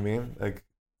scales. You know what I mean? Like,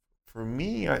 for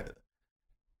me,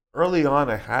 early on,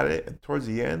 I had it, and towards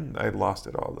the end, I lost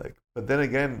it all. But then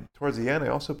again, towards the end, I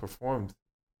also performed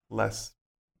less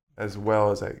as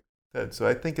well as I did. So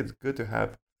I think it's good to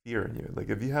have fear in you.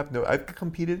 If you have I've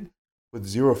competed with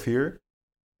zero fear,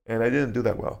 and I didn't do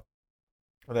that well.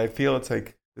 And I feel it's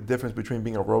the difference between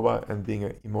being a robot and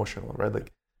being emotional, right?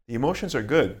 The emotions are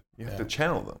good. You have to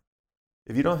channel them.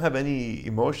 If you don't have any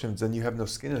emotions, then you have no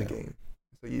skin in the game.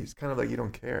 So it's kind of you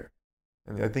don't care.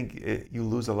 And I think you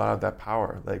lose a lot of that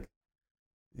power.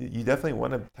 You definitely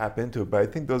want to tap into it, but I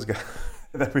think those guys,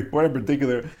 that report in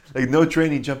particular, no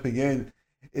training jumping in,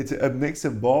 it's a mix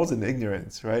of balls and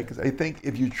ignorance, right? Because I think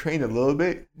if you train a little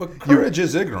bit, but courage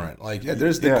is ignorant.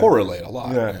 They correlate a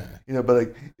lot. Yeah.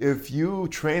 But if you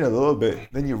train a little bit,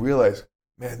 then you realize,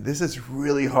 man, this is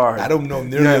really hard. I don't know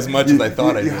nearly as much as I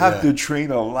thought I did. You have to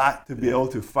train a lot to be able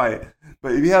to fight.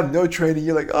 But if you have no training,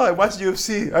 you're like, oh, I watched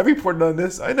UFC. I reported on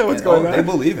this. I know what's going on. They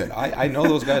believe it. I know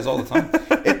those guys all the time.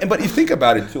 But you think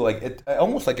about it too, I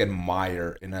almost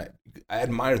admire, and I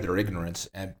admire their ignorance,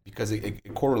 and because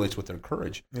it correlates with their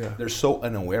courage. Yeah. They're so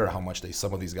unaware of how much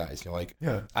some of these guys,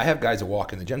 I have guys that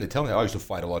walk in the gym. They tell me, I used to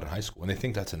fight a lot in high school, and they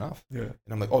think that's enough. Yeah. And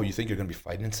I'm like, oh, you think you're going to be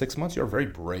fighting in 6 months? You're very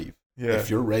brave. Yeah.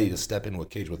 If you're ready to step into a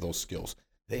cage with those skills.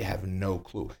 They have no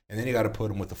clue. And then you got to put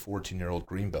them with a 14-year-old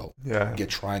green belt. Yeah. Get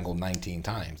triangled 19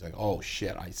 times. Oh,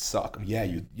 shit, I suck. Yeah,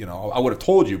 I would have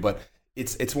told you, but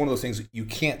it's one of those things, you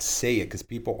can't say it because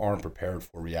people aren't prepared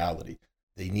for reality.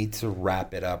 They need to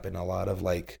wrap it up in a lot of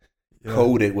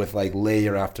code it with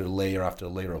layer after layer after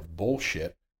layer of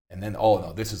bullshit. And then, oh,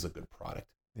 no, this is a good product.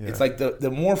 Yeah. It's like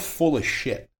the more full of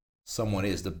shit someone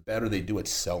is, the better they do at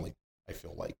selling. I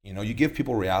feel like, you give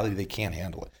people reality, they can't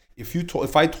handle it.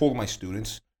 If I told my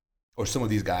students or some of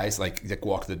these guys like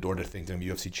walk to the door to think they're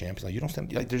UFC champions, like you don't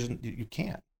stand, like you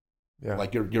can't. Yeah.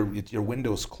 Like your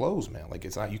window's closed, man. Like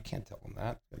it's not, you can't tell them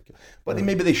that. But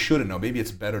maybe they shouldn't know. Maybe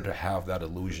it's better to have that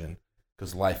illusion,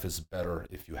 because life is better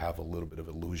if you have a little bit of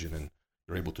illusion and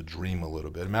you're able to dream a little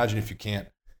bit. Imagine if you can't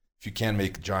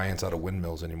make giants out of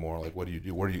windmills anymore. Like what do you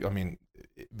do? Where do you? I mean,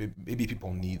 maybe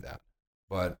people need that,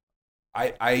 but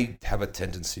I have a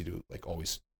tendency to like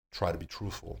always try to be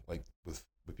truthful, like with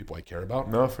people I care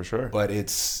about. No, for sure. But it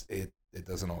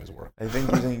doesn't always work. I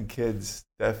think using kids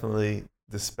definitely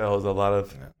dispels a lot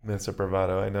of myths of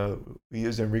bravado. I know we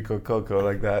use Enrico Coco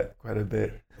like that quite a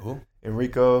bit. Who?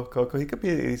 Enrico Coco. He could be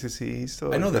at ACC. He's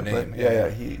still. I know the name. Yeah.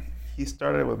 He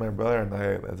started with my brother and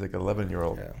I as like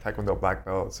 11-year-old Taekwondo black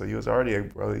belt. So he was already a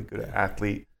really good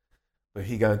athlete, but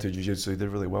he got into jiu-jitsu. He did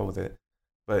really well with it.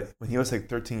 But when he was like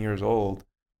 13 years old,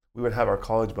 we would have our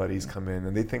college buddies come in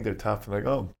and they think they're tough and like,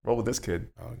 oh, roll with this kid.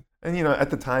 Oh. And at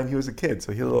the time he was a kid,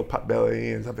 so he had a little pot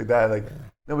belly and stuff like that. Like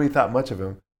nobody thought much of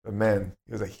him. But man,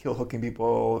 he was like heel hooking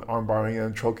people, arm barring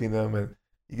them, choking them, and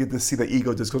you get to see the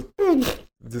ego just goes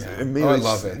immediately I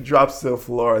love it. Drops to the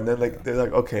floor, and then they're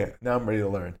like, okay, now I'm ready to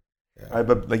learn. Yeah. All right,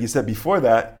 but like you said before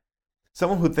that,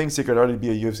 someone who thinks they could already be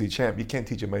a UFC champ, you can't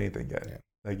teach him anything yet. Yeah.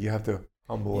 Like you have to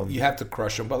humble him. You have to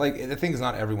crush him, but like the thing is,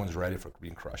 not everyone's ready for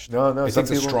being crushed. No, it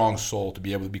takes a strong soul to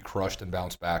be able to be crushed and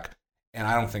bounce back, and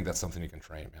I don't think that's something you can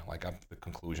train, man. Like I'm the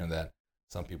conclusion that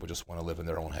some people just want to live in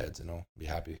their own heads, be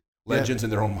happy. Legends in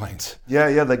their own minds. Yeah,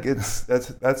 like that's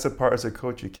the part as a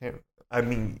coach you can't. I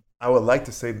mean, I would like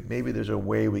to say maybe there's a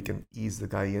way we can ease the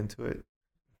guy into it,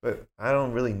 but I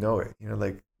don't really know it.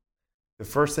 Like the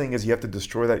first thing is you have to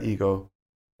destroy that ego,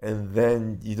 and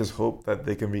then you just hope that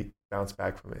they can bounce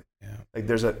back from it. Yeah. Like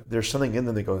there's something in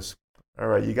them that goes, all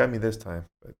right, you got me this time,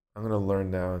 but I'm gonna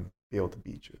learn now and be able to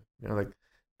beat you. Like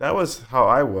that was how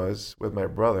I was with my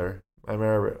brother. I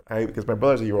remember because my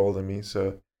brother's a year older than me,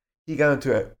 so he got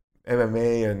into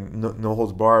MMA and no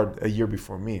holds barred a year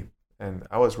before me, and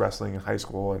I was wrestling in high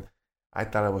school and I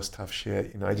thought I was tough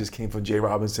shit. I just came from Jay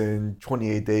Robinson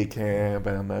 28-day camp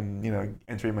and I'm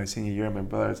entering my senior year, and my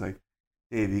brother's like,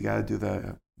 Dave, you gotta do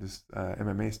this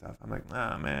MMA stuff. I'm like,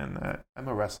 nah, man, I'm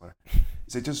a wrestler. He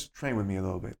said, just train with me a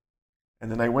little bit.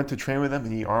 And then I went to train with him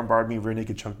and he armbarred me, rear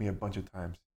naked choked me a bunch of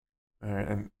times.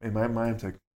 And in my mind, it's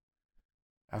like,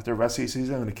 after wrestling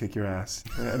season, I'm gonna kick your ass,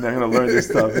 and I'm gonna learn this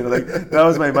stuff. Like that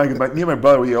was my mind. Me and my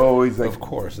brother, we always like, of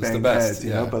course, it's the best,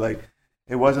 heads, But like,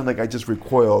 it wasn't like I just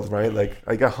recoiled, right? Like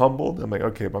I got humbled. I'm like,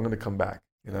 okay, but I'm gonna come back,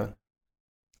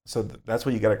 So that's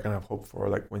what you gotta kind of hope for.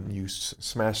 Like when you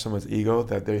smash someone's ego,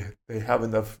 that they have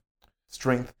enough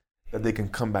strength that they can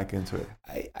come back into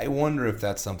it. I wonder if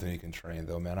that's something you can train,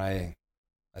 though, man. I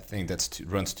think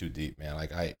runs too deep, man.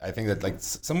 Like I think that like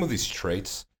some of these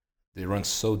traits, they run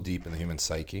so deep in the human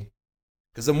psyche.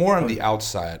 Because the more on the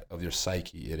outside of your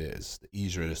psyche it is, the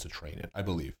easier it is to train it, I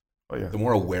believe. Oh, yeah. The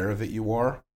more aware of it you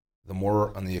are, the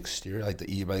more on the exterior, like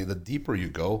the deeper you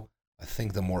go, I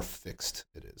think the more fixed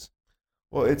it is.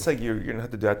 Well, it's like you're gonna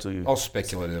have to do actually. All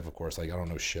speculative, of course. Like I don't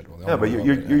know shit. Yeah, but you're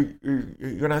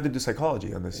gonna have to do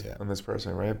psychology on this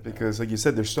person, right? Because like you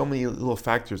said, there's so many little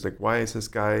factors. Like why is this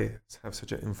guy have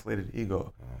such an inflated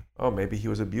ego? Oh, maybe he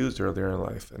was abused earlier in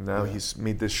life, and now he's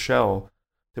made this shell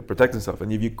to protect himself.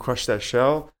 And if you crush that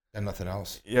shell, and nothing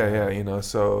else. Yeah.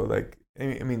 So like,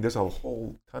 I mean, there's a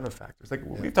whole ton of factors. Like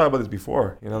we've talked about this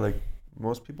before. Like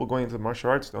most people going into martial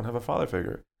arts don't have a father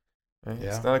figure. Right?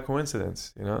 Yeah. It's not a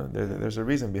coincidence, There's a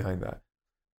reason behind that,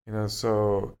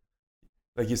 So,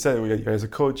 like you said, as a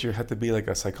coach, you have to be like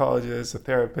a psychologist, a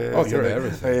therapist. Oh, you're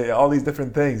everything. All these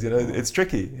different things, It's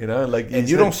tricky, Like and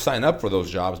you don't sign up for those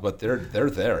jobs, but they're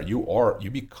there. You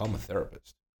become a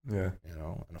therapist. Yeah.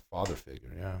 And a father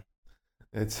figure. Yeah.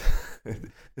 It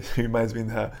reminds me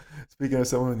now. Speaking of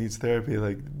someone who needs therapy,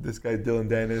 like this guy Dylan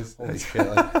Dennis. Holy shit!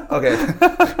 Okay,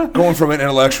 going from an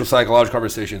intellectual psychological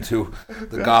conversation to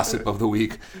the gossip of the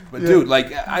week. But dude,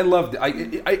 like I loved.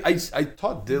 I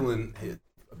taught Dylan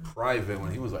private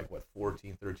when he was like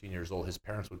 14, 13 years old. His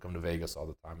parents would come to Vegas all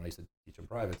the time, and I used to teach him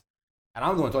private. And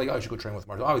I'm the one to like, oh, you should go train with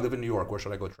Marcel. Oh, we live in New York. Where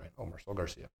should I go train? Oh, Marcel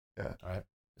Garcia. Yeah. All right.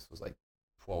 This was like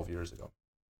 12 years ago,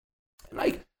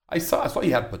 and I saw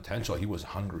he had potential. He was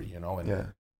hungry, and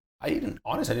I didn't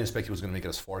expect he was going to make it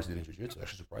as far as he did in jiu-jitsu.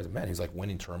 Actually surprised me. Man, he's like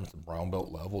winning tournaments at brown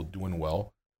belt level, doing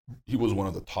well. He was one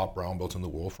of the top brown belts in the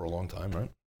world for a long time,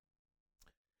 right?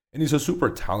 And he's a super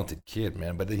talented kid,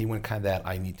 man. But then he went kind of that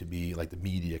I need to be like the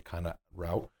media kind of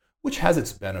route, which has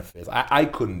its benefits. I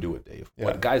couldn't do it, Dave. Yeah.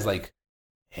 But guys like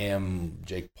him,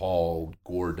 Jake Paul,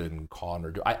 Gordon,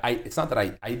 Conor. It's not that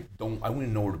I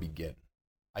wouldn't know where to begin.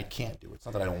 I can't do it. It's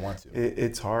not that I don't want to.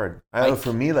 It's hard. I know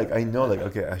for me, like I know, like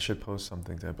okay, I should post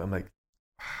something to it, but I'm like,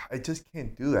 I just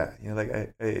can't do that. You know, like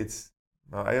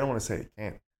I don't want to say I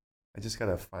can't. I just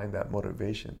gotta find that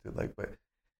motivation to like. But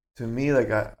to me, like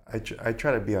I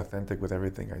try to be authentic with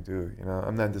everything I do. You know,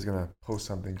 I'm not just gonna post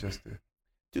something just to.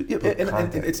 Dude, yeah,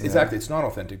 and it's exactly, it's not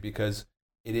authentic because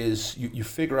it is you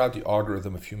figure out the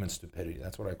algorithm of human stupidity.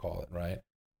 That's what I call it, right?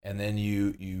 And then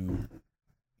you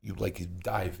like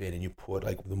dive in and you put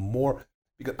like the more,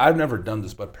 because I've never done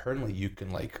this, but apparently you can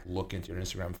like look into your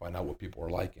Instagram and find out what people are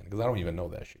liking, because I don't even know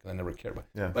that shit because I never cared about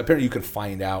it. Yeah. But apparently you can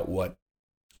find out what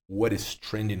is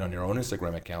trending on your own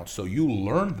Instagram account. So you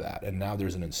learn that, and now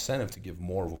there's an incentive to give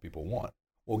more of what people want.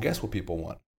 Well, guess what people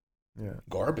want? Yeah.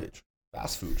 Garbage,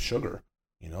 fast food, sugar.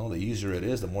 You know, the easier it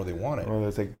is, the more they want it. Well,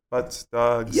 it's like butts,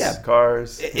 dogs, yeah,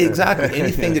 cars. Exactly.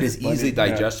 Anything that is easily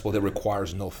digestible, that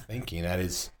requires no thinking, that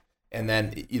is. And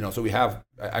then, you know, so we have,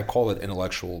 I call it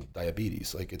intellectual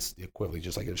diabetes. Like, it's the equivalent.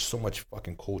 Just like there's so much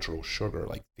fucking cultural sugar,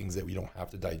 like things that we don't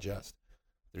have to digest.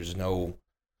 There's no,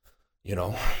 you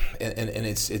know,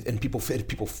 and people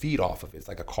feed off of it. It's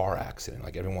like a car accident.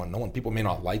 Like people may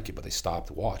not like it, but they stop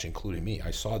to watch, including me.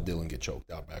 I saw Dylan get choked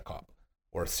out by a cop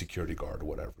or a security guard or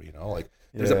whatever, you know, like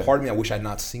there's a part of me I wish I'd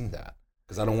not seen that,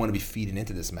 because I don't want to be feeding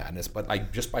into this madness.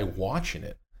 But just by watching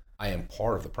it, I am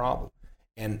part of the problem,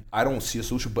 and I don't see a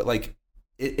solution. But like,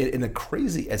 as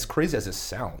crazy as it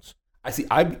sounds,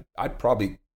 I'd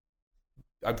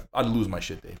lose my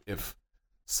shit, Dave, if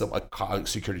a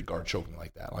security guard choked me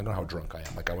like that. I don't know how drunk I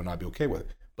am. Like, I would not be okay with it.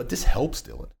 But this helps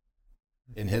Dylan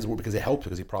in his work, because it helps,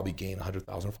 because he probably gained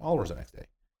 100,000 followers the next day.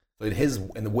 So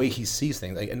in the way he sees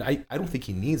things, like, and I don't think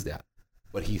he needs that,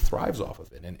 but he thrives off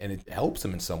of it, and it helps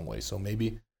him in some way. So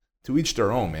maybe to each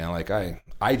their own, man. Like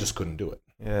I just couldn't do it.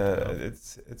 Yeah, you know?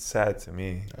 It's sad to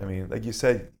me. I mean, like you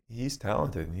said, he's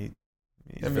talented. He's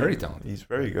very talented. He's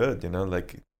very good. You know,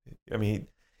 like, I mean,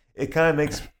 it kind of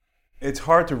makes it's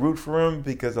hard to root for him,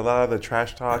 because a lot of the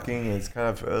trash talking is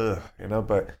kind of you know.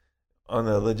 But on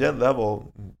a legit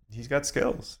level, he's got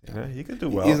skills. You know, he could do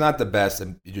well. He's not the best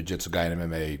jiu-jitsu guy in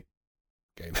MMA.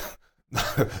 Okay.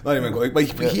 Not even going, but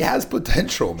he has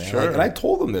potential, man. Sure. Like, and I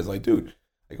told him this, like, dude,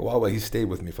 like a while back, he stayed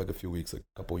with me for like a few weeks, like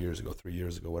a couple years ago, 3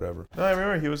 years ago, whatever. No, I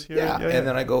remember he was here. Yeah. And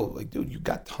then I go, like, dude, you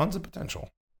got tons of potential.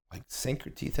 Like, sink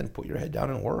your teeth in, put your head down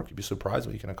and work. You'd be surprised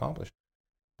what you can accomplish.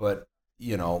 But,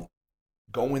 you know,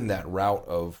 going that route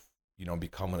of, you know,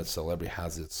 becoming a celebrity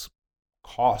has its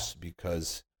costs,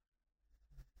 because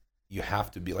you have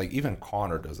to be like, even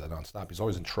Conor does that nonstop. He's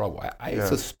always in trouble. I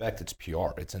suspect it's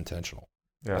PR. It's intentional.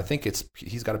 Yeah. I think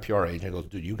he's got a PR agent. He goes,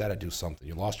 dude, you got to do something.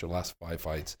 You lost your last 5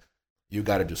 fights. You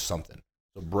got to do something.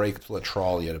 So break a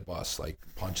trolley at a bus, like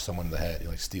punch someone in the head,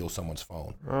 like steal someone's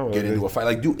phone, get into a fight,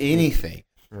 like do anything.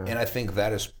 Yeah. And I think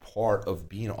that is part of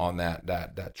being on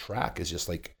that track, is just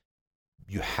like,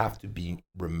 you have to be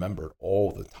remembered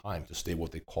all the time to stay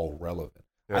what they call relevant.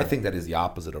 Yeah. I think that is the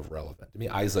opposite of relevant. To me,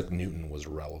 Isaac Newton was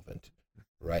relevant,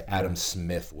 right? Adam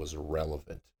Smith was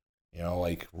relevant. You know,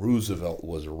 like Roosevelt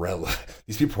was relevant.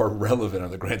 These people are relevant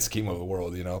in the grand scheme of the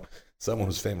world, you know. Someone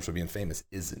who's famous for being famous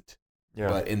isn't. Yeah.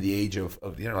 But in the age of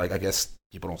you know, like, I guess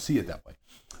people don't see it that way.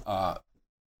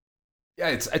 Yeah,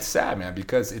 it's sad, man,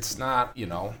 because it's not, you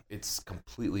know, it's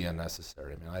completely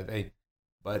unnecessary. I mean,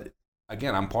 but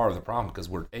again, I'm part of the problem, because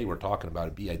we're talking about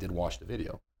it. B, I did watch the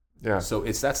video. Yeah. So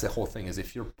that's the whole thing, is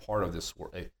if you're part of this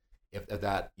work, if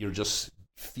that you're just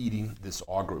feeding this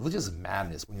algorithm, which is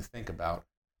madness when you think about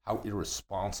how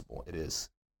irresponsible it is,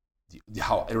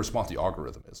 how irresponsible the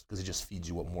algorithm is, because it just feeds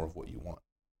you more of what you want.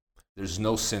 There's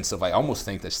no sense of, I almost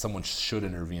think that someone should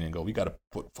intervene and go, we got to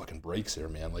put fucking brakes here,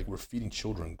 man. Like, we're feeding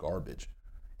children garbage,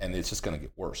 and it's just going to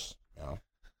get worse, you know?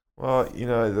 Well, you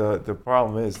know, the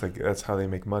problem is, like, that's how they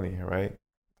make money, right?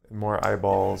 More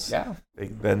eyeballs. Yeah.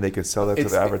 Then they could sell that to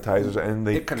the advertisers, and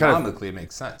they economically it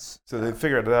makes sense. So they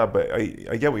figured it out, but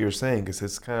I get what you're saying, because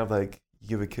it's kind of like you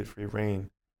give a kid free reign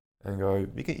and go,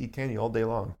 you can eat candy all day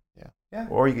long. Yeah.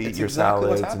 Or you can eat your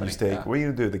salads and your steak. Yeah. What are you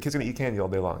going to do? The kid's going to eat candy all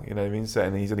day long. You know what I mean? So,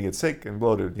 and he's going to get sick and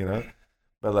bloated, you know?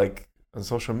 But, like, on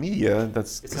social media,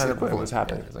 that's kind of what's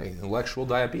happening. It's like intellectual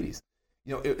diabetes.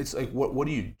 You know, it's like, what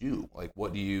do you do? Like,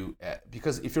 what do you...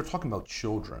 because if you're talking about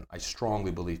children, I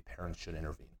strongly believe parents should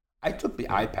intervene. I took the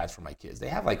iPads for my kids. They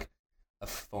have, like, a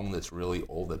phone that's really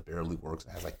old that barely works.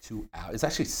 It has, like, 2 apps. It's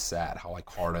actually sad how, like,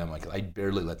 hard I am. Like, I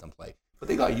barely let them play. But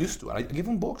they got used to it. I give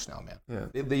them books now, man.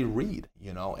 Yeah. They read,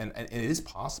 you know, and it is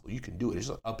possible. You can do it. It's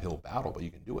just an uphill battle, but you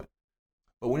can do it.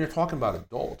 But when you're talking about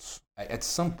adults, at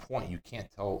some point, you can't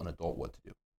tell an adult what to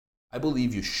do. I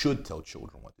believe you should tell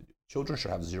children what to do. Children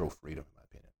should have zero freedom, in my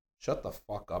opinion. Shut the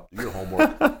fuck up. Do your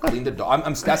homework. Clean the dog.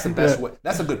 That's the best way.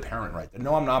 That's a good parent right there.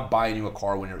 No, I'm not buying you a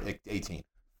car when you're 18.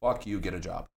 Fuck you. Get a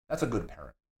job. That's a good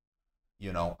parent.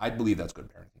 I believe that's good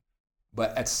parenting.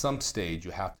 But at some stage,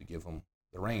 you have to give them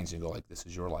the reins and go like, this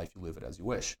is your life. You live it as you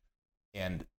wish.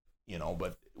 And,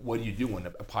 but what do you do when a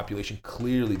population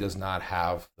clearly does not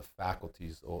have the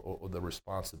faculties or the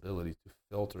responsibility to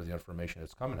filter the information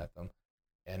that's coming at them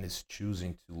and is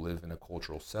choosing to live in a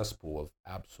cultural cesspool of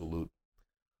absolute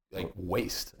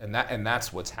waste? And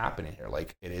that's what's happening here.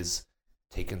 Like, it is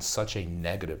taken such a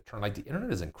negative turn. Like, the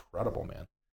internet is incredible, man.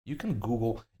 You can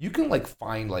Google, you can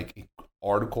find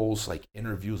articles,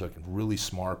 interviews, really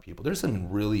smart people. There's some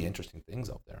really interesting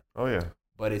things out there. Oh yeah.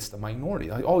 But it's the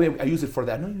minority. I use it for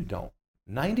that. No, you don't.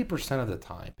 90% of the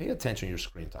time, pay attention to your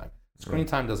screen time. Screen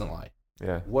time doesn't lie.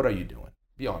 Yeah. What are you doing?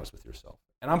 Be honest with yourself.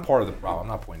 And I'm part of the problem.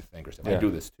 I'm not pointing fingers. I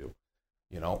do this too.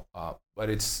 But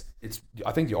it's.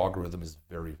 I think the algorithm is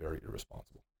very, very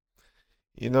irresponsible.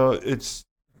 It's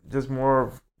just more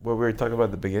of what we were talking about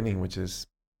at the beginning, which is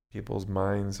people's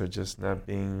minds are just not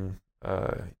being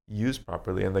used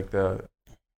properly, and the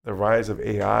rise of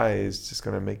AI is just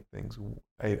going to make things.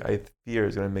 I fear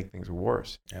is going to make things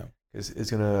worse. Yeah, it's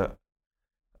going to.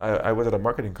 I was at a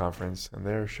marketing conference and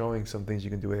they're showing some things you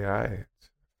can do AI.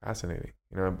 It's fascinating,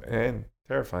 and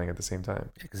terrifying at the same time.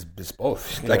 Because it's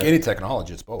both. Like any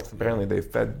technology, it's both. Apparently, they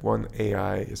fed one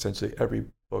AI essentially every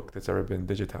book that's ever been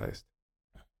digitized.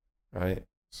 Right.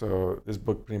 So this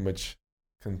book pretty much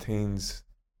contains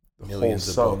the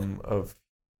millions whole sum of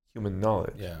human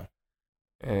knowledge. Yeah.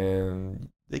 And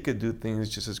they could do things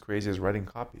just as crazy as writing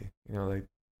copy.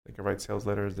 They can write sales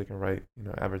letters, they can write,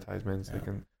 advertisements, they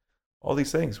can, all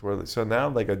these things. So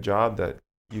now a job that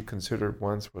you considered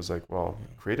once was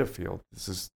creative field. This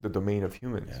is the domain of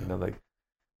humans. Yeah.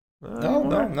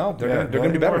 No. They're going to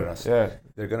be better than us. Yeah.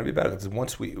 They're going to be better. Because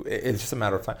it's just a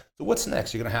matter of time. So what's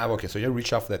next? You're going to have, so you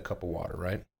reach out for that cup of water,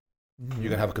 right? You're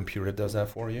going to have a computer that does that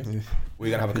for you? Or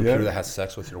you're going to have a computer that has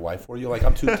sex with your wife for you?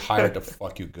 I'm too tired to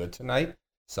fuck you good tonight,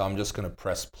 so I'm just going to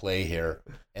press play here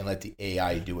and let the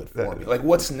AI do it for me.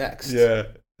 What's next? Yeah.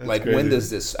 Crazy. When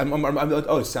does this... I'm like,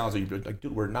 it sounds like you're like,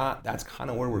 dude, we're not... That's kind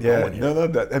of where we're going here. No.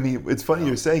 It's funny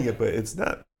you're saying it, but it's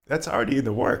not... That's already in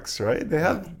the works, right? They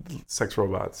have sex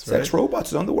robots, right? Sex robots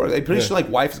is on the works. I'm pretty sure,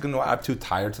 wife is going to... I'm too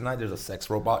tired tonight. There's a sex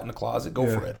robot in the closet. Go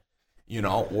for it.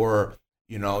 Or...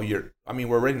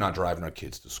 we're already not driving our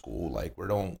kids to school. We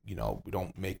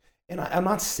don't make, and I'm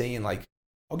not saying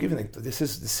I'll give you this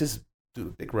is dude,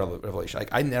 a big revelation.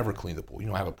 I never clean the pool.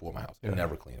 I have a pool in my house. I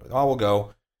never clean it. We'll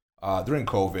go, during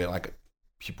COVID,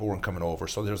 people weren't coming over.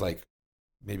 So there's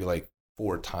maybe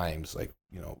 4 times,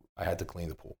 I had to clean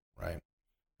the pool, right?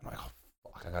 I'm like, oh,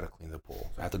 fuck, I got to clean the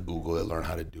pool. So I have to Google it, learn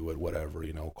how to do it, whatever,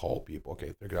 call people.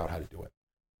 Okay, figure out how to do it.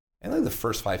 And the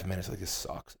first 5 minutes, this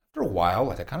sucks. After a while,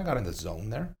 I kind of got in the zone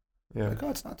there. Yeah.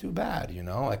 It's not too bad,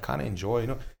 I kind of enjoy,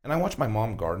 And I watch my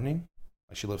mom gardening.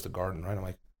 She loves to garden, right? I'm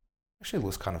like, actually, it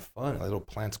looks kind of fun. Little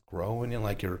plants growing,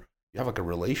 and you have a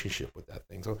relationship with that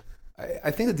thing. So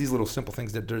I think that these little simple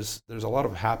things, that there's a lot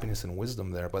of happiness and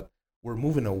wisdom there, but we're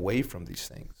moving away from these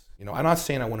things. I'm not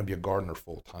saying I want to be a gardener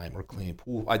full time or cleaning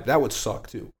pool. That would suck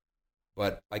too.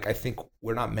 But I think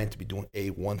we're not meant to be doing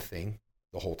one thing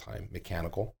the whole time,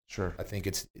 mechanical. Sure. I think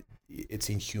it's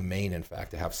inhumane, in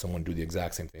fact, to have someone do the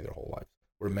exact same thing their whole life.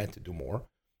 We're meant to do more.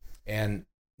 And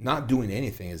not doing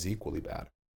anything is equally bad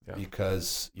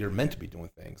because you're meant to be doing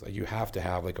things. You have to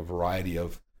have a variety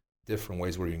of different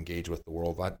ways where you engage with the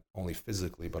world, not only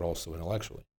physically, but also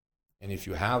intellectually. And if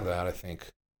you have that, I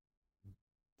think,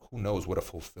 who knows what a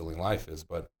fulfilling life is,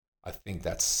 but I think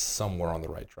that's somewhere on the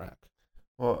right track.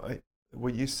 Well,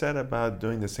 what you said about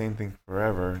doing the same thing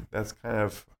forever, that's kind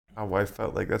of how I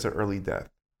felt. That's an early death,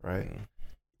 right? Mm-hmm.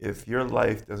 If your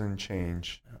life doesn't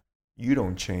change, you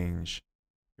don't change,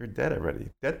 you're dead already.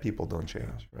 Dead people don't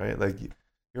change, right?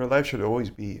 Your life should always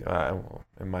be,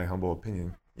 in my humble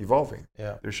opinion, evolving.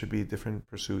 Yeah. There should be different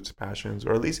pursuits, passions,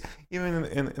 or at least even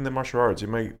in the martial arts, you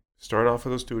might start off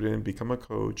as a student, become a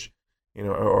coach,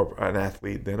 or an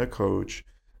athlete, then a coach,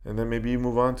 and then maybe you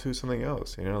move on to something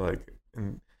else,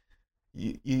 and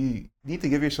you need to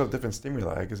give yourself different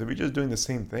stimuli, because if you're just doing the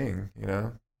same thing,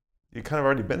 you kind of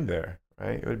already been there,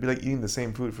 right? It would be like eating the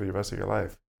same food for the rest of your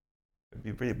life. It'd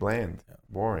be pretty bland,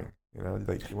 boring,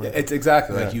 it's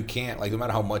exactly you can't, no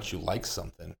matter how much you like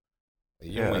something,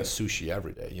 you don't eat sushi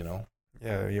every day,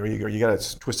 Yeah, you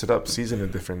gotta twist it up, season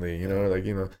it differently,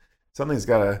 something's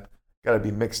gotta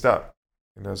be mixed up,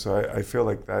 So I feel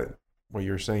like that, what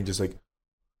you're saying, just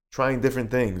trying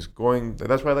different things,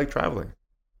 that's why I like traveling.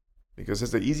 Because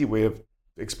it's the easy way of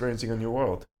experiencing a new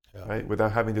world. right?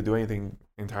 Without having to do anything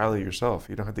entirely yourself.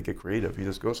 You don't have to get creative. You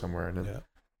just go somewhere and then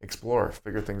explore,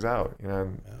 figure things out.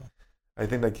 And I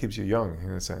think that keeps you young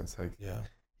in a sense. Like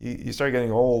you start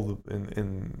getting old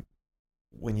in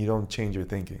when you don't change your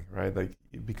thinking, right? Like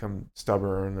you become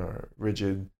stubborn or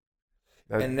rigid.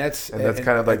 That's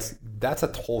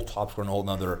a whole topic for an whole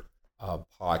nother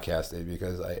podcast, Dave,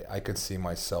 because I could see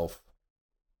myself.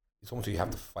 It's almost like you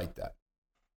have to fight that,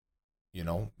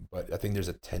 But I think there's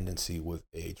a tendency with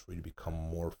age for you to become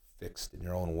more fixed in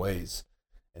your own ways,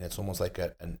 and it's almost like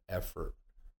an effort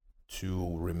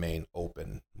to remain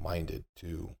open-minded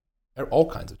to all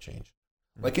kinds of change.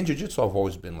 Mm-hmm. Like in jiu-jitsu, I've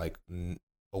always been like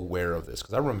aware of this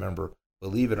because I remember,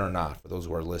 believe it or not, for those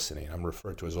who are listening, I'm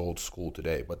referred to as old school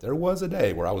today, but there was a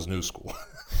day where I was new school.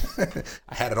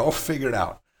 I had it all figured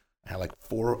out. I had like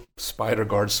 4 spider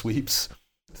guard sweeps,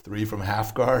 3 from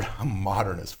half guard. I'm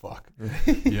modern as fuck,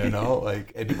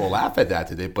 Like, and people laugh at that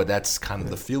today, but that's kind of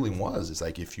the feeling was. It's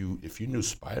like if you knew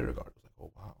spider guard, it was like,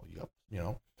 oh wow,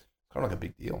 kind of like a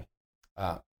big deal.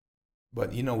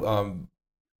 But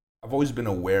I've always been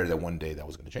aware that one day that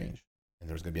was going to change, and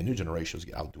there was going to be a new generation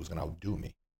who was going to outdo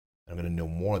me. I'm going to know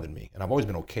more than me. And I've always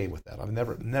been okay with that. I've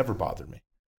never bothered me,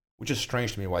 which is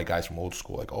strange to me why guys from old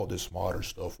school, like, oh, this modern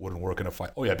stuff wouldn't work in a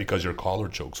fight. Oh, yeah, because your collar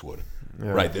chokes would.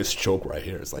 Yeah. Right, this choke right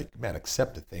here. It's like, man,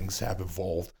 accept that things have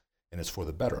evolved and it's for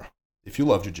the better. If you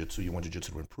love jiu-jitsu, you want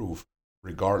jiu-jitsu to improve,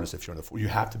 regardless if you're in you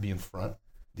have to be in front.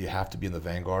 Do you have to be in the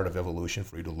vanguard of evolution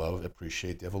for you to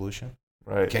appreciate the evolution?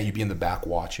 Right. Can't you be in the back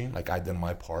watching? Like, I've done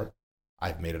my part.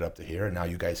 I've made it up to here, and now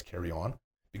you guys carry on.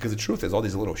 Because the truth is, all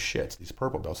these little shits, these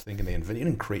purple belts, thinking you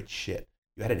didn't create shit.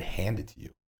 You had it handed to you.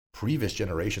 Previous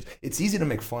generations. It's easy to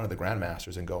make fun of the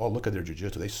grandmasters and go, oh, look at their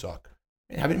jiu-jitsu, they suck.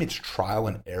 I mean, how many trial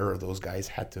and error those guys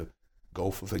had to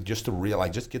go for, like, just to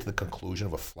realize, just get to the conclusion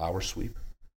of a flower sweep,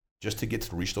 just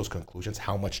to reach those conclusions,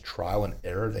 how much trial and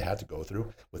error they had to go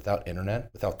through without internet,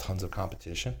 without tons of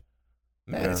competition.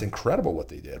 Man, It's incredible what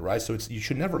they did, right? So you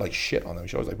should never like shit on them. You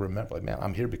should always like remember, like, man,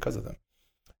 I'm here because of them.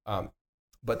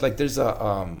 But like there's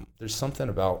something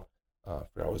about I forgot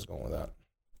where I was going with that.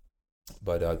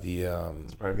 But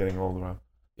it's part of getting old, Rob.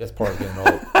 Yeah, it's part of getting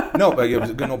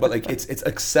old. but like it's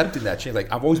accepting that change.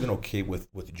 Like I've always been okay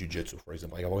with jiu-jitsu, for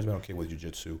example. Like I've always been okay with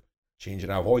jiu-jitsu changing.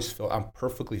 I've always felt I'm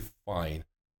perfectly fine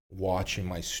watching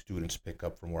my students pick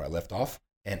up from where I left off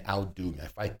and outdo me.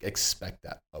 If I expect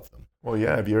that of them. Well,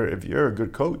 yeah, if you're a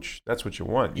good coach, that's what you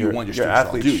want. You want your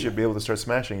athletes should be able to start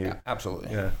smashing you. Yeah,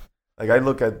 absolutely. Yeah. Like I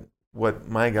look at what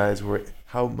my guys were,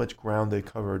 how much ground they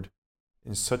covered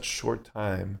in such short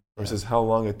time versus how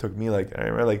long it took me. Like I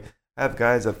remember, like I have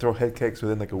guys that throw head kicks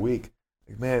within like a week.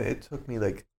 Like, man, it took me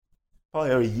like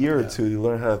probably a year or two to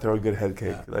learn how to throw a good head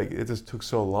kick. Yeah. Like it just took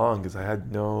so long because I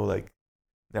had no like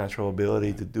natural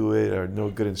ability to do it or no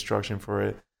good instruction for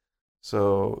it.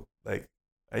 So like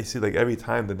I see like every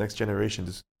time the next generation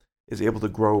just is able to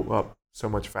grow up so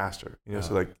much faster.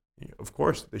 So like of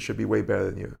course they should be way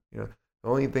better than you. The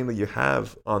only thing that you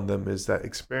have on them is that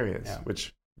experience,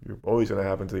 which you're always going to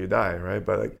have until you die, right?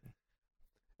 But like,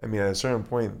 I mean, at a certain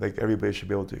point, like everybody should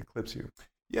be able to eclipse you.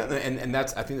 Yeah, and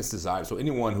that's, I think that's desire. So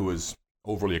anyone who is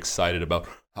overly excited about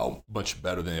how much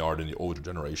better they are than the older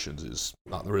generations is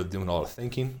not really doing a lot of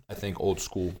thinking. I think old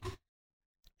school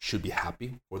should be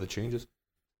happy for the changes.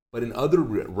 But in other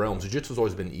realms, jiu-jitsu has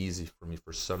always been easy for me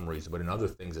for some reason, but in other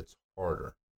things, it's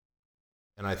harder.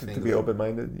 And I think to be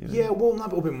open-minded. Yeah, well,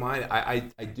 not open-minded.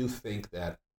 I do think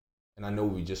that, and I know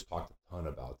we just talked a ton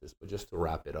about this, but just to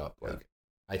wrap it up, like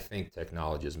I think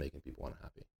technology is making people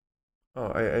unhappy.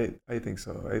 Oh, I think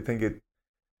so. I think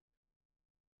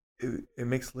it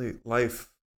makes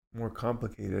life more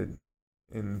complicated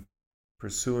in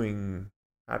pursuing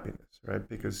happiness, right?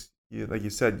 Because like you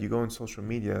said, you go on social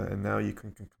media and now you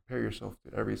can compare yourself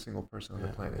to every single person on the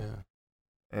planet,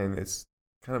 and it's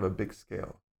kind of a big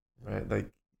scale. Right, like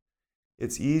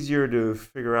it's easier to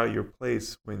figure out your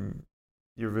place when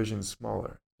your vision's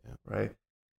smaller. Yeah. Right,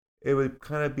 it would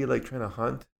kind of be like trying to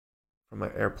hunt from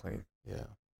an airplane. Yeah,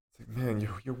 it's like, man,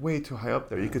 you're way too high up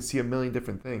there. You could see a million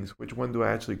different things. Which one do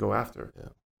I actually go after? Yeah.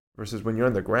 Versus when you're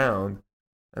on the ground,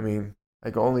 I mean, I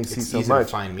can only see so much.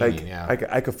 To find meaning,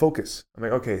 I could focus. I'm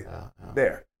like, okay,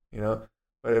 there,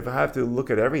 But if I have to look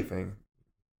at everything,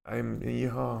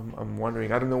 I'm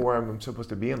wondering. I don't know where I'm supposed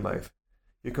to be in life.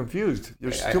 You're confused.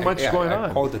 There's too much going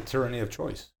on. I call it the tyranny of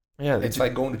choice. Yeah, it's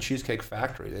like going to Cheesecake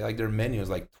Factory. Like their menu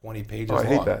is like 20 pages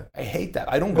long. I hate that.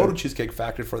 I don't go to Cheesecake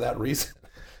Factory for that reason.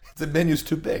 The menu's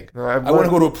too big. No, I want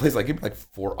to go to a place like give me like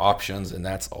 4 options and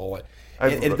that's all.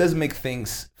 It does make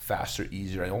things faster,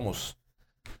 easier, and almost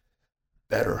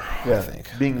better. I think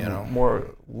being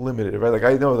more limited, right? Like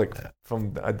I know, like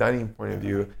from a dining point of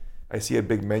view, I see a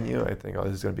big menu, I think, oh,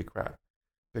 this is going to be crap.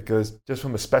 Because just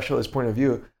from a specialist point of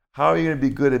view, how are you going to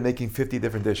be good at making 50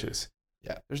 different dishes?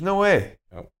 Yeah. There's no way.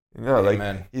 Nope.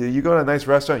 Like you go to a nice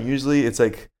restaurant, usually it's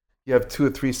like you have 2 or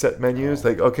 3 set menus.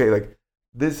 Like, okay, like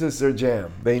this is their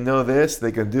jam. They know this,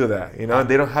 they can do that. They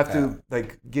don't have to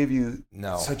like give you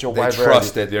such a wide variety. They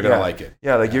trust it, they're going to like it.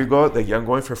 Yeah, like you go, like I'm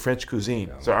going for French cuisine.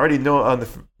 Yeah. So I already know on the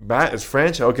bat it's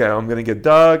French. Okay, I'm going to get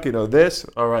duck, this.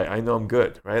 All right, I know I'm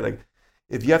good, right? Like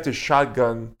if you have to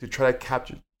shotgun to try to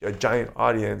capture a giant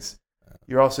audience,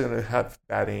 you're also going to have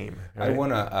bad aim. Right?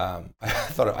 I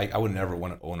thought I would never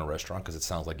want to own a restaurant because it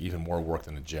sounds like even more work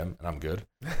than a gym, and I'm good.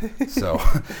 So,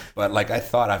 but like I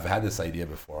thought I've had this idea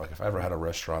before. Like if I ever had a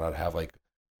restaurant, I'd have like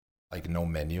no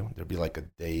menu. There'd be like a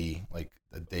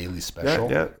daily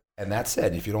special. Yeah. And that's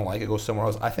it. If you don't like it, go somewhere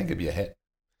else. I think it'd be a hit.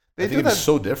 I think it'd be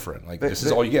so different. Like this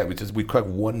is all you get. We cook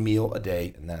one meal a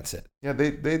day, and that's it. Yeah, they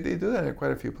do that in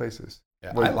quite a few places.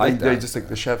 Yeah, I like that. They just like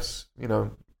the chefs.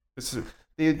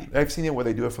 I've seen it where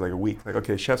they do it for like a week. Like,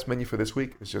 okay, chef's menu for this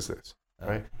week is just this,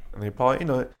 right? And they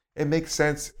probably, it makes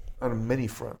sense on many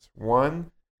fronts.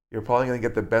 One, you're probably going to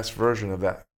get the best version of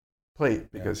that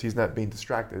plate because he's not being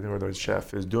distracted, or the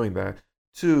chef is doing that.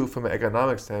 Two, from an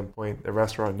economic standpoint, the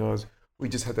restaurant knows we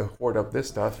just have to hoard up this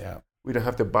stuff. Yeah. We don't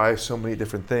have to buy so many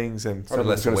different things, and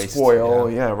something's going to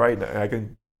spoil. Yeah, right. I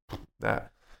can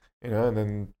that, And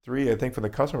then 3, I think from the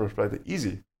customer perspective,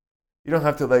 easy. You don't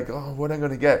have to like, oh, what am I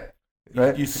going to get?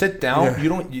 Right? You sit down. Yeah. You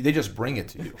don't. They just bring it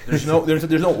to you. There's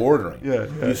no ordering. Yeah.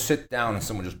 You sit down and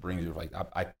someone just brings you. Like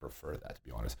I prefer that, to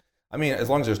be honest. I mean, as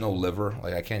long as there's no liver.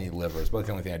 Like I can't eat liver. It's about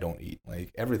the only thing I don't eat.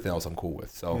 Like everything else, I'm cool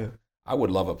with. So I would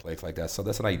love a place like that. So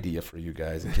that's an idea for you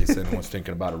guys in case anyone's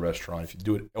thinking about a restaurant. If you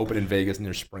do it, open in Vegas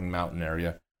near Spring Mountain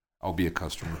area, I'll be a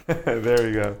customer. There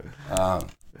you go.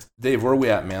 Dave, where are we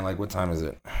at, man? Like, what time is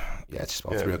it? Yeah, it's just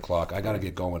about 3 o'clock. I got to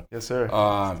get going. Yes, sir.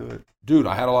 Let's do it. Dude,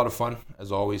 I had a lot of fun,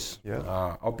 as always. Yeah.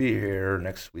 I'll be here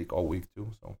next week, all week, too.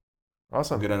 So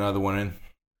awesome. We'll get another one in.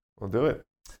 We'll do it.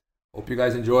 Hope you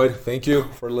guys enjoyed. Thank you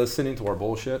for listening to our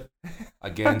bullshit.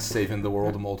 Again, saving the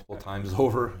world multiple times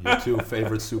over. Your 2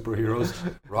 favorite superheroes,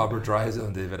 Robert Drysdale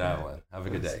and David Avalon. Have a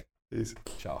good day. Peace.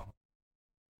 Ciao.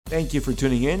 Thank you for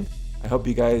tuning in. I hope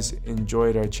you guys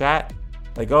enjoyed our chat.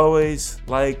 Like always,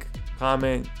 like,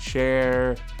 comment,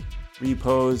 share,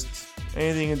 repost,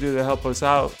 anything you can do to help us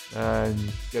out and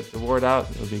get the word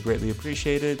out. It would be greatly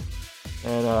appreciated.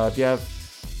 And if you have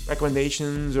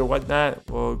recommendations or whatnot,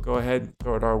 we'll go ahead and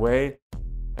throw it our way.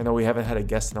 I know we haven't had a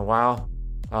guest in a while.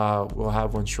 We'll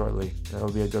have one shortly. That'll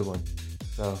be a good one.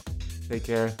 So take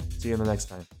care. See you the next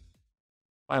time.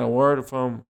 Final word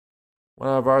from one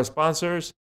of our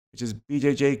sponsors, which is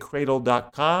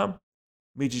bjjcradle.com.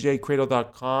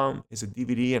 BJJCradle.com is a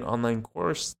DVD and online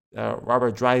course that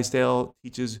Robert Drysdale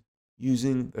teaches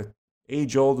using the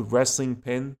age-old wrestling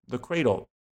pin, the cradle.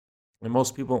 And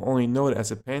most people only know it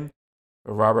as a pin,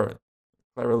 but Robert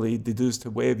cleverly deduced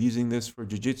a way of using this for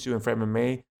jiu-jitsu and for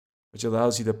MMA, which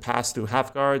allows you to pass through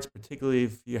half guards, particularly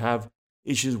if you have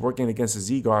issues working against a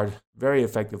Z-guard very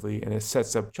effectively, and it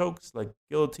sets up chokes like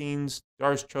guillotines,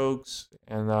 Darce chokes,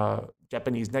 and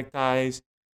Japanese neckties.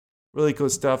 Really cool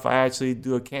stuff. I actually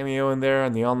do a cameo in there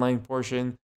on the online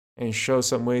portion and show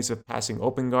some ways of passing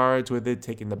open guards with it,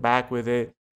 taking the back with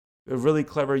it. A really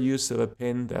clever use of a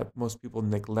pin that most people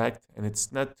neglect, and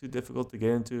it's not too difficult to get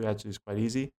into. Actually, it's quite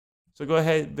easy. So go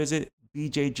ahead, visit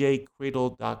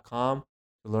bjjcradle.com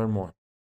to learn more.